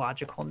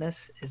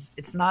chronologicalness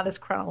it's not as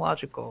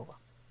chronological.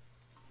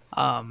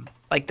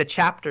 Like the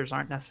chapters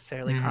aren't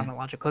necessarily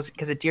chronological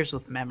because it deals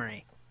with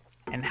memory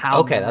and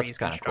how memory is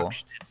constructed. Cool.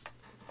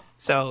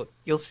 So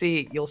you'll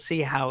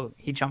see how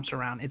he jumps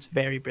around. It's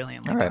very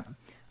brilliantly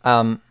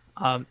done.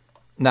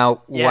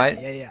 Now,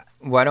 yeah.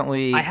 Why don't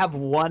we? I have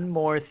one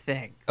more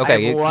thing.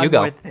 Okay, you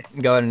go.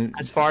 Go ahead.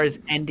 As far as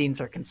endings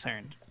are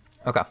concerned.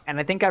 Okay. And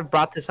I think I've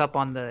brought this up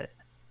on the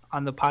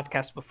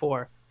podcast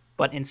before,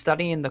 but in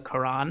studying the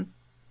Quran,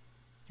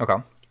 okay,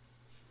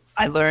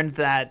 I learned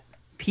that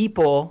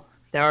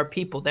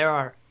there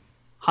are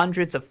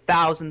hundreds of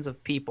thousands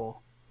of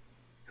people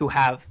who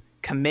have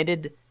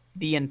committed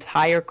the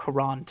entire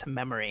Quran to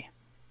memory.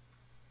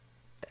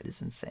 That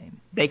is insane.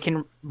 They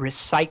can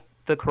recite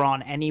the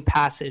Quran, any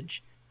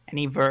passage,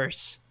 any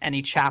verse,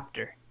 any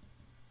chapter.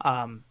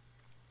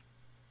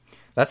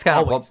 That's kind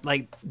of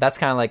like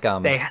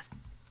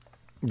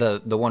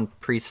The one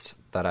priest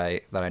that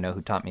I know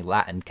who taught me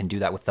Latin can do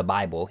that with the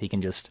Bible. He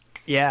can just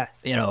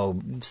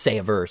say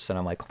a verse, and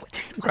I'm like,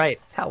 what right?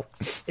 How?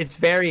 It's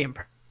very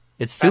impressive.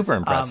 It's super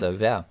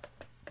impressive, yeah.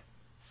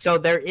 So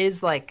there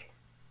is like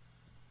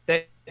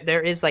there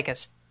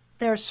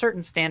are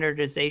certain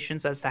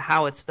standardizations as to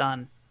how it's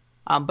done,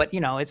 but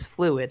it's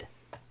fluid.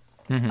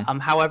 Mm-hmm.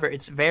 However,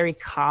 it's very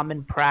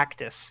common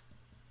practice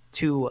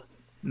to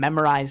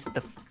memorize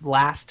the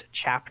last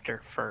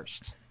chapter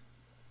first.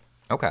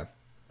 Okay.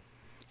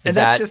 Is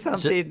that just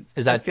something?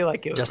 Is that I feel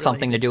like it just really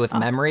something to do with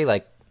memory?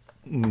 Like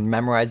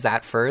memorize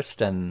that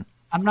first, and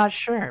I'm not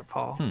sure,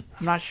 Paul. I'm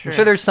not sure. I'm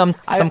sure there's some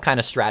kind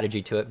of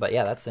strategy to it, but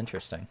yeah, that's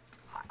interesting.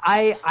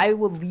 I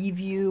will leave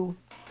you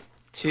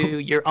to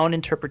your own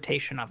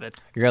interpretation of it.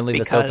 You're gonna leave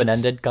this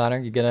open-ended, Connor?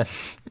 You're gonna?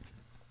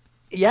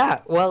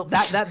 Yeah. Well,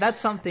 that's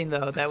something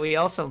though that we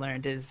also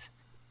learned is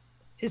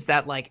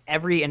that like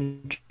every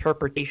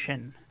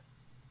interpretation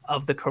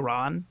of the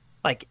Quran,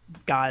 like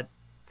God.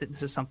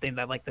 This is something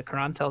that like the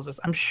Quran tells us.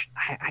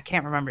 I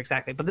can't remember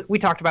exactly, but we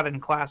talked about it in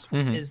class.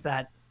 Mm-hmm. Is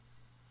that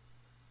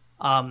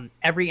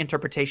every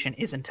interpretation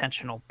is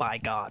intentional by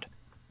God.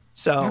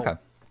 So okay.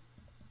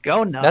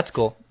 Go nuts. That's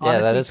cool. Honestly,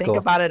 yeah, that is think cool.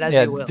 Think about it as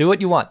you will. Do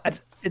what you want.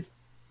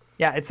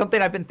 It's something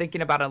I've been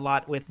thinking about a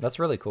lot with. That's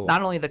really cool.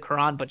 Not only the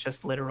Quran, but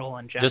just literal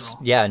in general.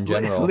 In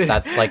general.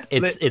 That's like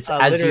it's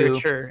as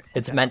literature.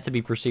 It's meant to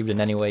be perceived in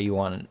any way you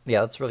want it. Yeah,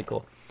 that's really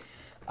cool.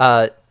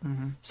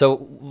 Mm-hmm.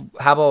 So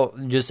how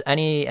about just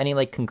any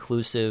like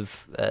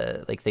conclusive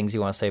like things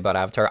you want to say about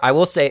Avatar? I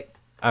will say,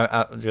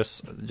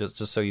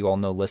 just so you all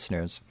know,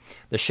 listeners,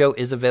 the show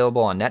is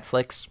available on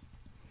Netflix.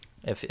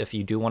 If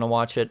you do want to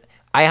watch it,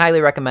 I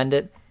highly recommend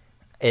it.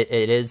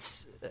 It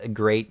is a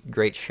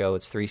great show.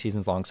 It's 3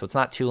 seasons long, so it's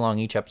not too long.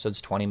 Each episode's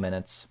 20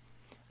 minutes.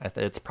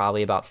 It's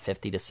probably about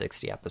 50 to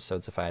 60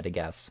 episodes if I had to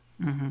guess.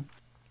 Mm-hmm.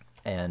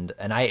 And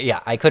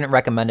I couldn't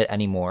recommend it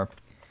any more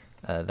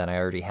than I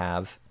already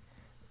have.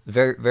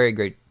 Very, very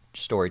great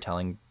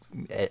storytelling,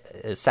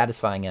 a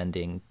satisfying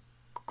ending,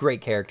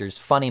 great characters,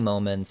 funny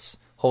moments,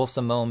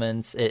 wholesome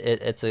moments.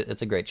 It's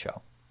a great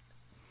show.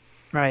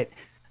 Right.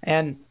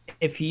 And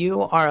if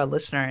you are a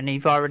listener and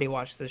you've already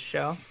watched this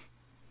show,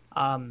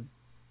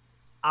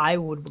 I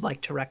would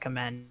like to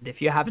recommend,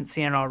 if you haven't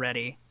seen it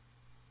already,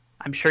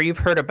 I'm sure you've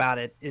heard about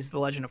it, is The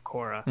Legend of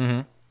Korra.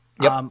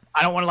 Mm-hmm. Yep.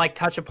 I don't want to like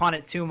touch upon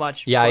it too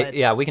much.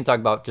 Yeah, we can talk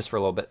about it just for a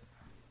little bit.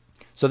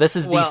 So this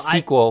is the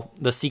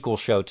sequel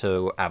show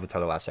to Avatar: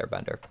 The Last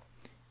Airbender.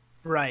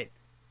 Right.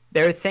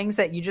 There are things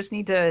that you just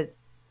need to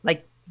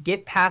like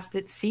get past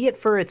it, see it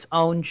for its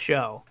own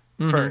show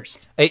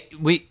first.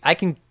 I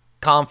can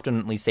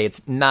confidently say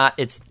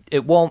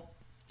it won't.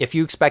 If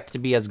you expect it to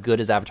be as good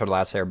as Avatar: The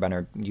Last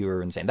Airbender,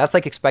 you're insane. That's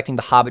like expecting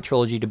the Hobbit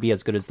trilogy to be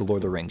as good as the Lord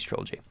of the Rings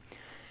trilogy.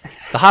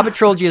 The Hobbit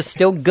trilogy is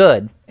still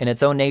good in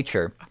its own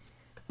nature,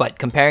 but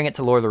comparing it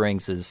to Lord of the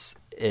Rings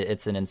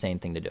it's an insane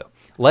thing to do.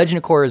 Legend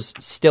of Korra is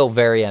still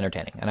very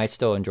entertaining, and I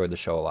still enjoyed the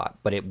show a lot,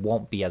 but it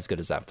won't be as good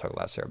as Avatar: The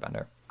Last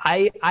Airbender.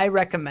 I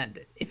recommend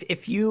it.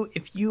 If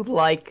you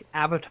like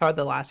Avatar: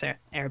 The Last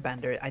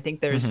Airbender, I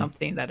think there is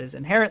something that is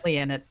inherently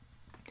in it,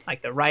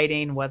 like the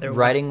writing,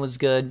 writing was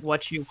good,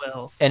 what you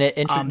will, and it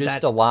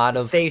introduced a lot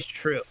of stays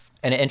true,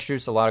 and it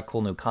introduced a lot of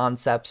cool new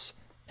concepts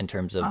in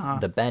terms of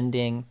the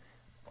bending.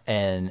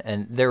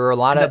 And there were a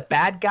lot of the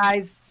bad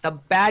guys,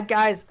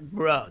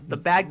 bro. The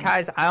bad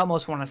guys, I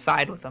almost want to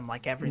side with them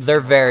like every. They're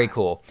very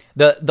cool.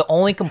 The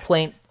only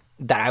complaint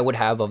that I would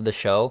have of the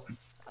show,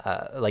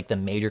 like the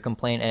major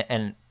complaint,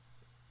 and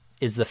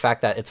is the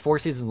fact that it's 4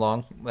 seasons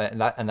long,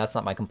 and that's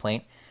not my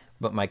complaint.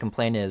 But my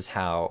complaint is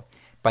how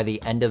by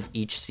the end of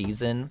each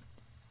season,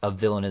 a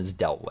villain is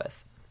dealt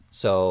with.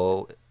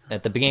 So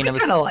at the beginning of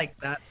kind of like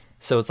that.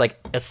 So it's like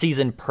a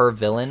season per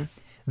villain.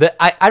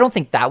 I don't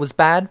think that was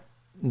bad.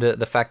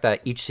 The fact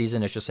that each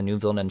season is just a new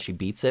villain and she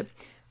beats it.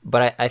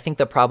 But I think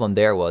the problem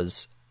there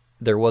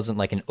wasn't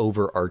like an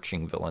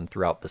overarching villain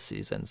throughout the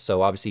season.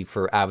 So obviously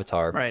for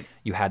Avatar,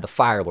 you had the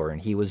Fire Lord,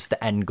 and he was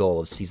the end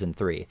goal of season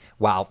 3.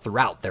 While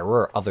throughout there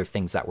were other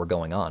things that were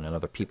going on and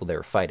other people they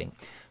were fighting.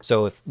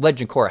 So if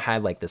Legend of Korra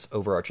had like this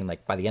overarching,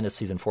 like by the end of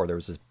season 4, there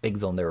was this big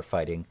villain they were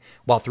fighting,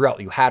 while throughout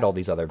you had all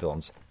these other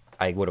villains,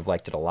 I would have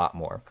liked it a lot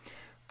more.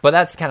 But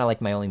that's kind of like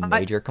my only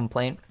major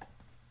complaint.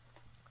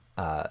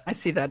 I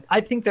see that. I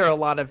think there are a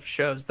lot of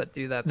shows that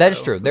do that. That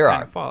is true. There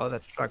are. Follow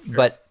that structure.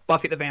 But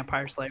Buffy the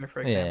Vampire Slayer,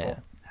 for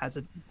example, has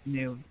a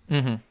new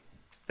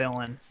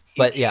villain.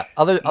 But yeah,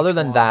 other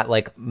than that,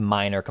 like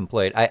minor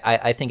complaint,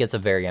 I think it's a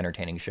very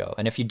entertaining show.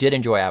 And if you did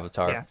enjoy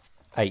Avatar,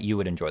 you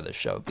would enjoy this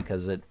show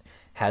because it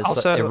has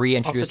it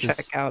reintroduces.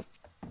 Also check out.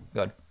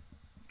 Good.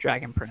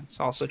 Dragon Prince.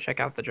 Also check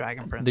out the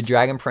Dragon Prince. The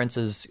Dragon Prince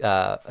is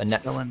on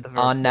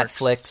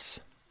Netflix.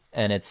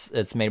 And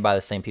it's made by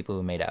the same people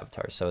who made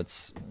Avatar, so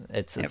it's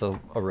a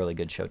really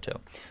good show too.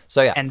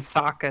 So yeah, and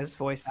Sokka's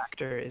voice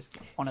actor is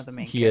one of the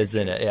main. He is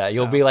in it. Yeah,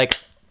 you'll be like,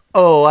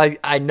 oh,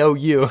 I know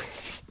you.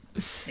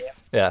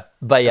 Yeah,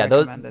 but yeah,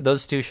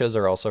 those 2 shows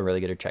are also really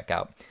good to check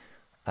out.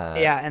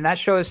 And that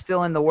show is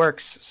still in the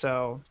works,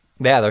 so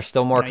Yeah, there's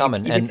still more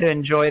coming. You and get to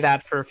enjoy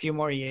that for a few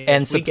more years.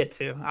 And we get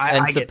to.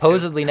 I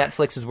supposedly get to.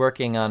 Netflix is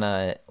working on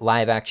a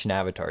live action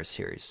Avatar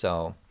series.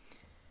 So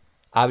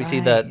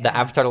obviously the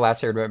Avatar: The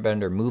Last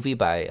Airbender movie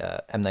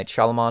by M. Night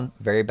Shyamalan,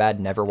 very bad.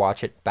 Never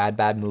watch it.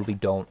 Bad movie.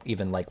 Don't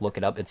even look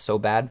it up. It's so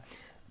bad.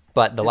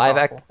 But the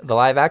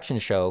live action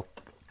show,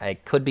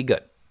 it could be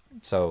good.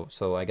 So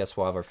I guess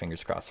we'll have our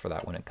fingers crossed for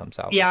that when it comes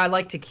out. Yeah, I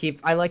like to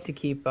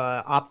keep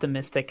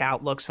optimistic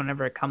outlooks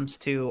whenever it comes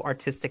to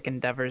artistic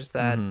endeavors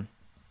that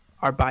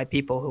are by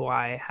people who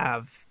I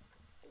have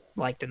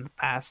liked in the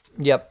past.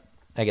 Yep,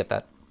 I get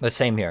that. The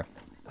same here.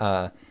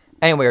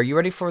 Anyway, are you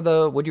ready for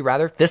the Would You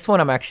Rather? This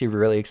one I'm actually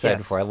really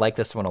excited for. I like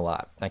this one a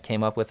lot. I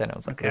came up with it and I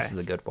was like, this is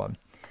a good one.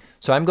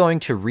 So I'm going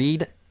to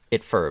read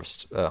it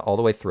first, all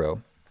the way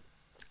through,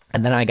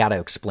 and then I got to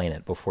explain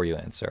it before you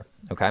answer,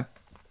 okay?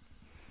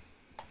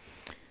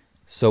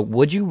 So,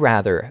 would you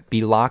rather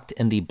be locked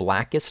in the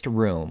blackest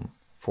room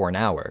for an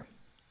hour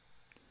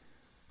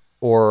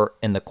or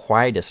in the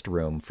quietest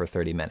room for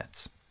 30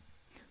 minutes?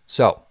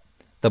 So,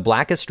 the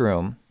blackest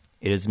room,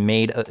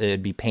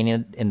 it'd be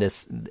painted in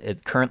this,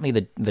 currently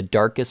the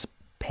darkest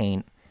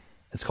paint.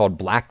 It's called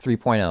Black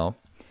 3.0,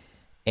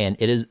 and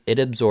it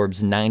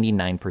absorbs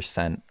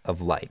 99%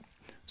 of light.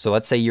 So,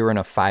 let's say you're in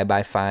a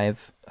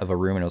 5x5 of a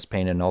room and it was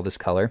painted in all this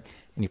color,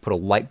 and you put a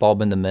light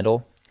bulb in the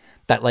middle.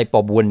 That light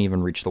bulb wouldn't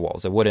even reach the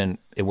walls. It wouldn't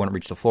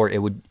reach the floor.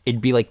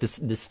 It'd be like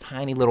this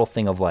tiny little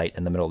thing of light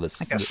in the middle of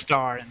this. Like a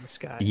star in the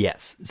sky.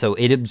 Yes. So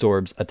it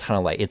absorbs a ton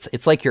of light.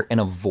 It's like you're in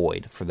a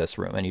void for this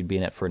room, and you'd be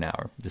in it for an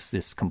hour.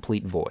 This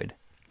complete void.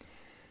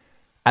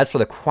 As for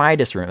the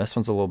quietest room, this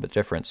one's a little bit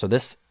different. So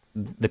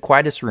the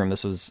quietest room,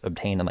 this was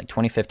obtained in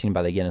 2015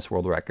 by the Guinness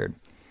World Record.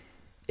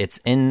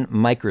 It's in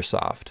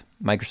Microsoft.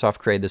 Microsoft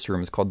created this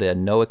room. It's called the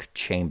Anoa'i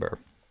Chamber.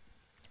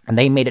 And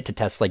they made it to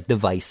test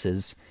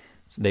devices.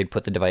 So they'd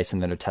put the device in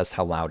there to test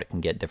how loud it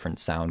can get, different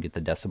sound, get the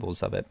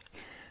decibels of it.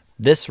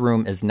 This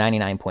room is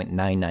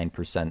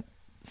 99.99%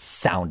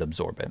 sound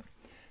absorbent.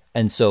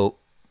 And so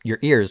your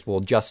ears will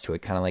adjust to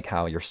it, kind of like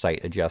how your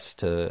sight adjusts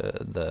to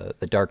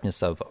the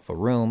darkness of a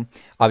room.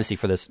 Obviously,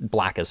 for this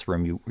blackest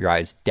room, your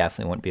eyes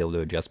definitely wouldn't be able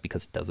to adjust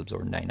because it does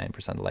absorb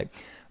 99% of the light.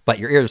 But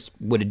your ears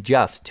would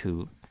adjust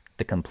to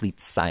the complete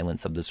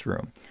silence of this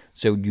room.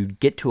 So you'd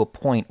get to a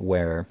point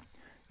where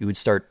you would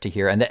start to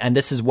hear, and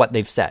this is what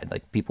they've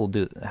said, people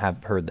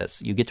have heard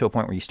this. You get to a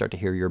point where you start to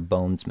hear your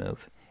bones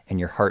move and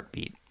your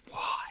heartbeat.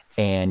 What?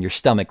 And your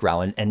stomach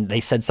growl. And they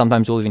said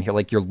sometimes we'll even hear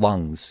your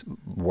lungs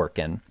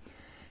working.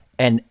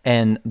 And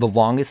the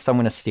longest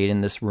someone has stayed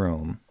in this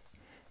room,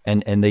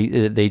 and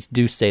they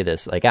do say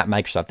this, at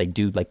Microsoft, they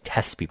do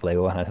test people. They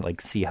want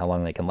to see how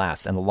long they can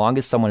last. And the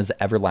longest someone has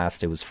ever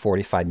lasted was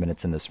 45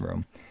 minutes in this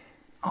room.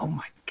 Oh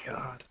my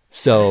God.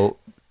 So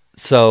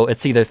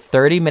it's either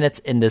 30 minutes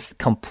in this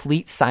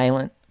complete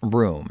silent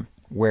room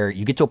where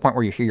you get to a point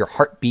where you hear your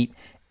heartbeat,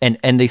 and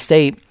they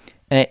say,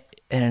 and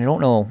I don't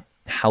know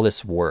how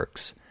this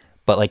works,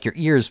 but your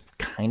ears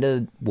kind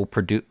of will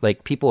produce,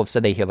 people have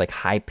said they hear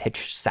high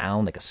pitched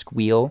sound, like a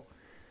squeal,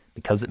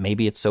 because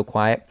maybe it's so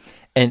quiet.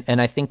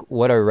 And I think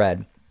what I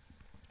read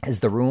is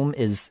the room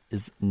is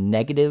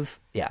negative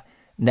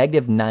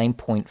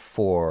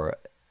 9.4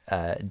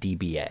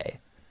 dBA.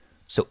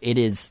 So it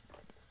is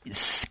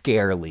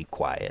scarily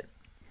quiet.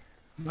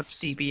 What's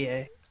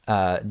dBA?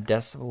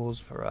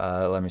 Decibels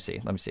per. Let me see.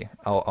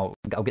 I'll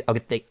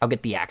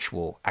get the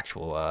actual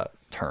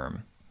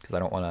term because I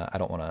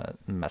don't wanna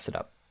mess it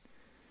up.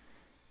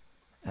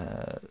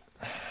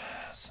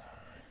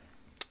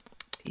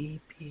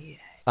 dBA.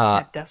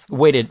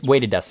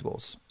 Weighted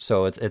decibels.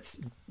 So it's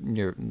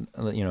your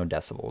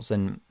decibels,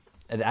 and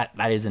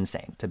that is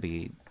insane to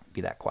be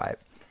that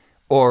quiet.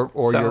 Or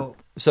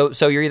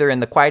you're either in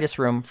the quietest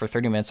room for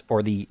 30 minutes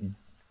or the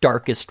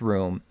darkest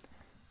room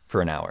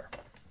for an hour.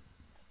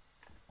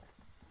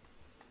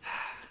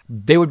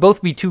 They would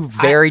both be two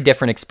very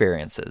different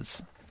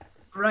experiences.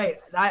 Right.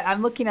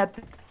 I'm looking at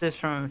this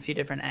from a few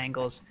different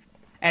angles,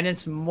 and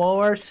it's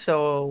more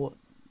so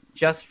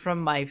just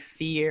from my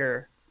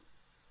fear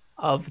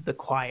of the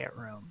quiet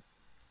room.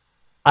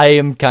 I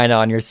am kind of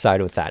on your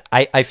side with that.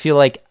 I feel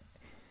like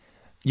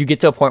you get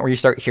to a point where you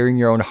start hearing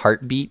your own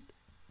heartbeat.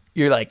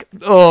 You're like,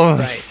 oh,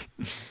 right.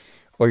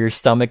 Or your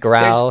stomach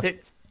growl.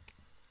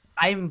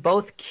 I'm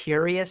both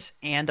curious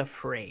and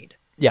afraid.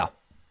 Yeah,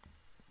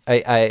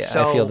 I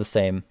feel the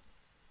same.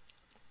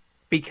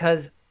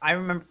 Because I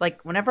remember,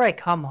 whenever I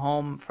come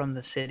home from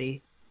the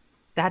city,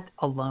 that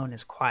alone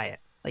is quiet.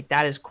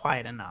 That is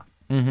quiet enough.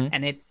 Mm-hmm.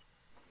 And it,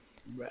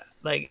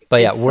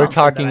 but yeah, we're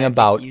talking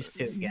about used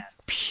to,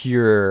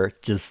 pure,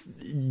 just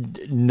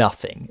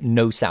nothing,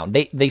 no sound.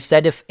 They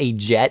said if a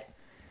jet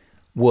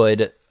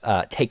would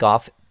take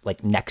off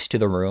next to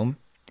the room,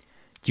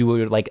 you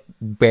would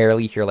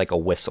barely hear a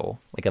whistle,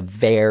 a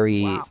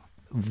very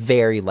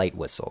very light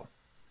whistle,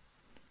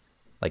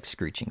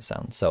 screeching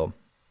sound. So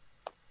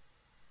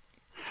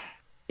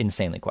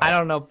insanely quiet. I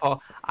don't know,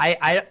 Paul.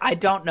 I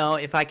don't know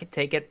if I could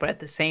take it, but at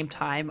the same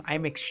time,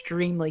 I'm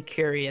extremely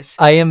curious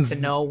to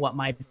know what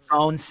my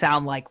bones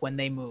sound like when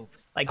they move.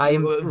 Like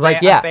I'm you, like,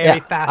 I'm yeah, very yeah.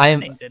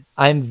 fascinated.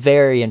 I'm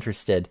very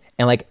interested,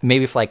 and like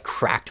maybe if I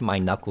cracked my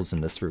knuckles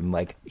in this room,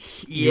 like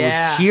you would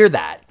Yeah. hear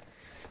that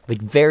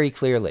like very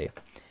clearly.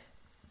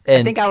 I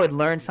And think I would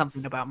learn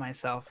something about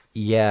myself.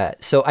 yeah,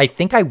 so I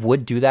think I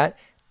would do that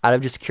out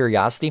of just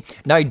curiosity.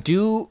 Now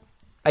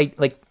I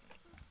like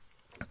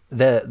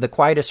the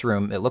quietest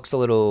room. It looks a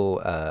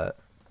little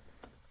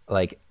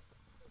like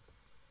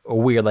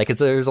weird. Like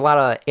there's a lot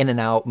of in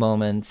and out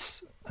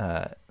moments.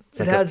 It's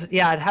It like has,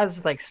 yeah, it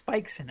has like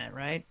spikes in it,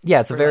 right? yeah,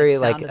 it's a For like very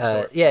sound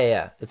absorption.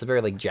 yeah, it's a very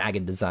like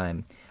jagged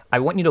design. I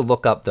want you to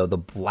look up though the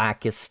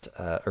blackest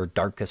or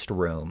darkest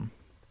room,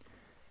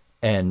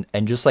 and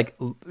just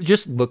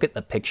look at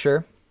the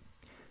picture.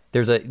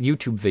 There's a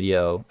YouTube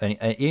video, and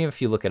even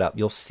if you look it up,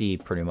 you'll see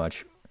pretty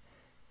much.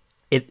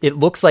 It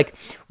looks like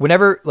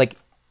whenever like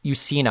you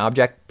see an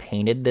object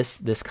painted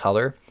this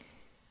color,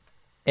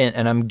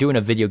 and I'm doing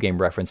a video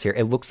game reference here.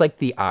 It looks like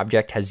the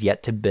object has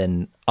yet to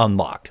been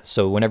unlocked.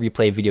 So whenever you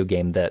play a video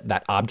game,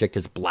 that object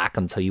is black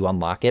until you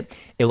unlock it.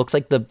 It looks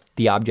like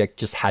the object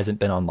just hasn't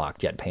been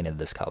unlocked yet, painted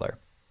this color.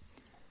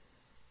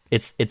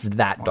 It's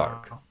that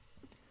dark.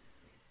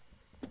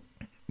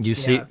 You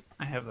see,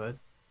 I have a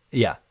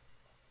yeah,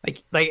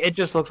 like it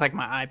just looks like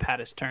my iPad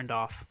is turned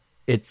off.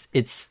 it's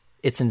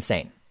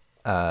insane.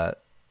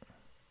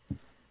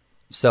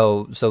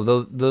 So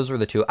those were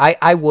the two.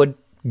 I would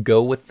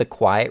go with the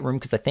quiet room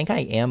because I think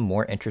I am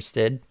more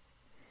interested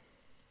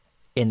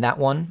in that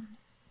one.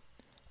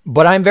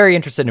 But I'm very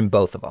interested in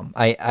both of them.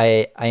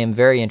 I am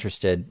very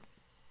interested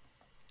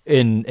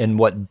in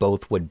what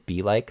both would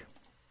be like.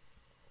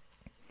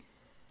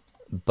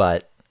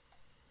 But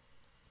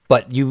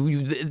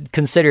you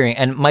considering,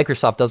 and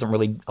Microsoft doesn't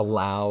really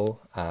allow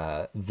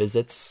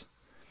visits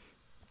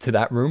to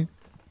that room.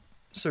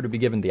 So to be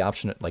given the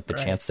option, like the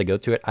chance to go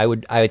to it, I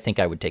would think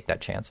I would take that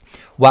chance.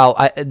 Well,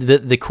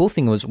 the cool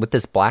thing was with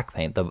this black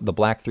paint, the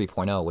Black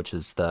 3.0, which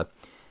is the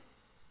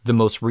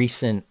most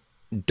recent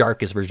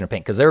darkest version of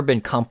paint, because there have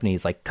been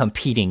companies like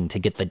competing to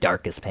get the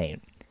darkest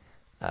paint.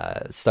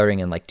 Starting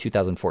in like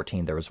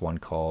 2014, there was one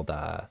called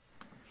I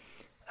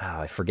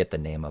forget the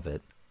name of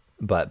it,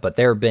 but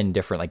there have been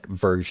different like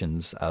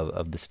versions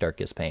of this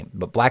darkest paint.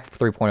 But Black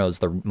 3.0 is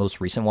the most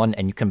recent one,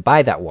 and you can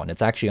buy that one.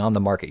 It's actually on the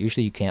market.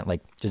 Usually you can't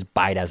like just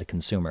buy it as a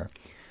consumer.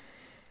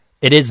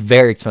 It is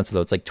very expensive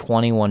though. It's like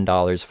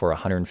 $21 for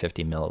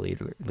 150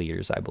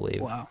 milliliters, I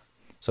believe. Wow.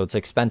 So it's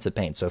expensive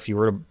paint. So if you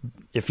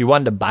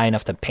wanted to buy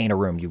enough to paint a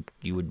room,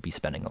 you would be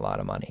spending a lot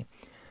of money.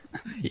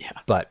 Yeah.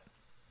 But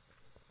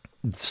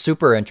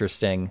super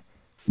interesting.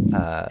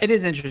 It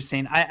is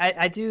interesting.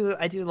 I do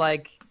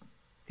like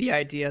the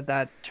idea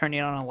that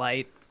turning on a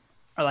light,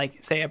 or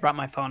like say I brought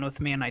my phone with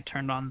me and I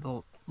turned on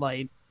the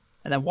light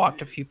and then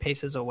walked a few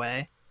paces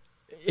away.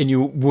 And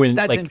you wouldn't.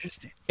 That's like,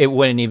 interesting. It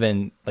wouldn't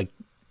even like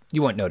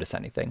you wouldn't notice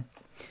anything.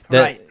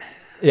 Right.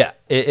 Yeah,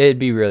 it'd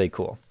be really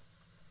cool.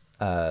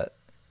 But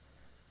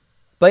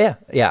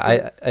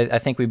yeah. I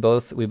think we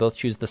both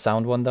choose the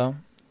sound one though.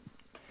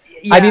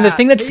 Yeah, I mean, the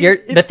thing that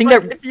scared, the thing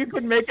that if you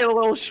could make it a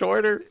little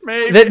shorter,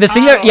 maybe. the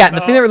thing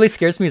that really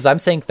scares me is I'm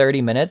saying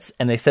 30 minutes,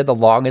 and they said the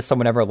longest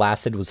someone ever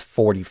lasted was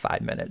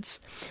 45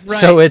 minutes.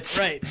 Right, so it's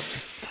right.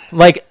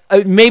 like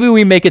maybe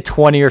we make it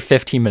 20 or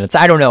 15 minutes.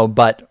 I don't know,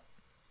 but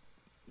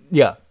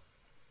yeah,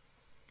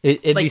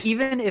 it'd like be,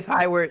 even if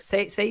I were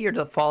say you're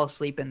to fall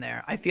asleep in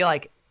there, I feel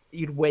like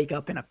you'd wake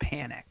up in a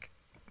panic.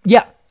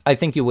 yeah, I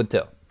think you would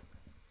too.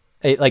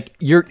 Like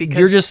you're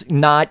just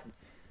not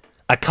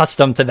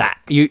accustomed to that.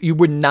 You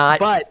would not.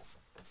 But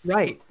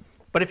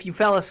if you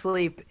fell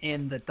asleep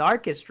in the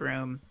darkest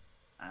room,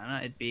 I don't know,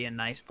 it'd be a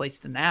nice place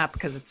to nap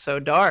because it's so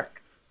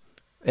dark.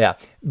 Yeah,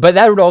 but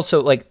that would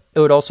also be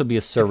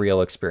a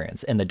surreal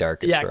experience in the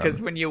darkest room. Yeah, because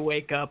when you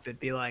wake up, it'd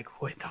be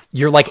like, what the?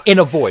 You're like in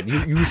a void.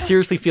 You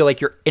seriously feel like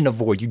you're in a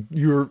void.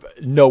 You're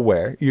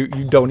nowhere. You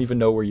don't even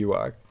know where you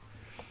are.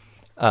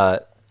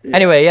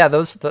 Anyway, yeah, that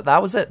was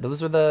it.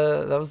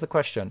 That was the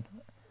question.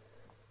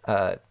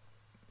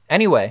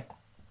 Anyway,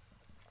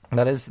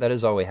 that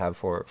is all we have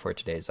for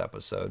today's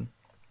episode.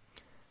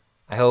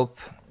 I hope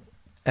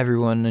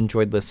everyone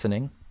enjoyed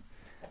listening.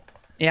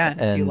 Yeah,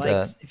 and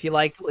if you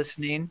liked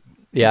listening,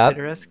 yeah,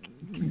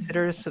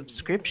 consider a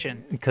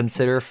subscription.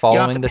 Consider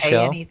following the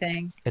show.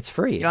 Anything. It's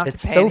free.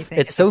 It's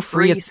so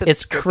free.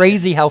 It's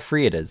crazy how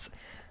free it is.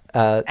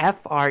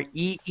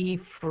 FREE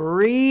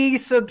free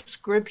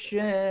subscription.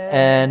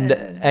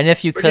 And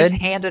if you could,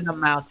 just handing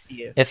them out to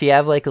you. If you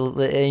have like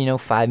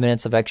 5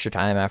 minutes of extra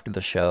time after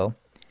the show,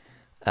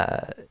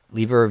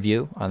 leave a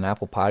review on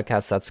Apple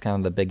Podcasts. That's kind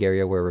of the big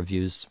area where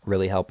reviews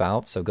really help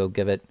out. So go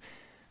give it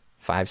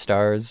 5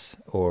 stars,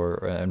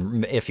 or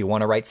if you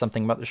want to write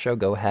something about the show,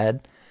 go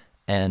ahead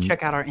and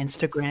check out our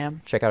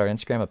Instagram.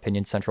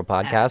 Opinion Central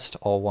Podcast,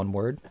 all one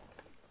word.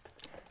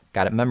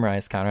 Got it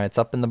memorized, Connor. It's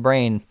up in the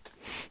brain.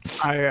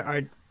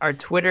 Our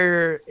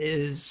Twitter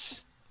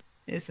isn't.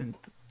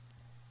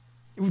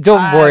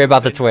 Don't worry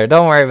about the Twitter.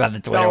 Don't worry about the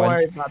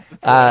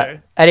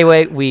Twitter.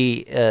 Anyway,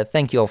 we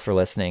thank you all for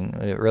listening.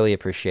 We really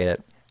appreciate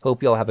it.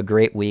 Hope you all have a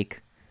great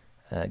week,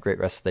 great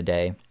rest of the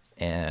day,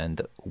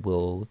 and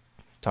we'll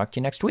talk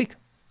to you next week.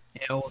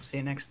 Yeah, we'll see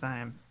you next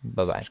time.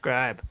 Bye bye.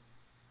 Subscribe.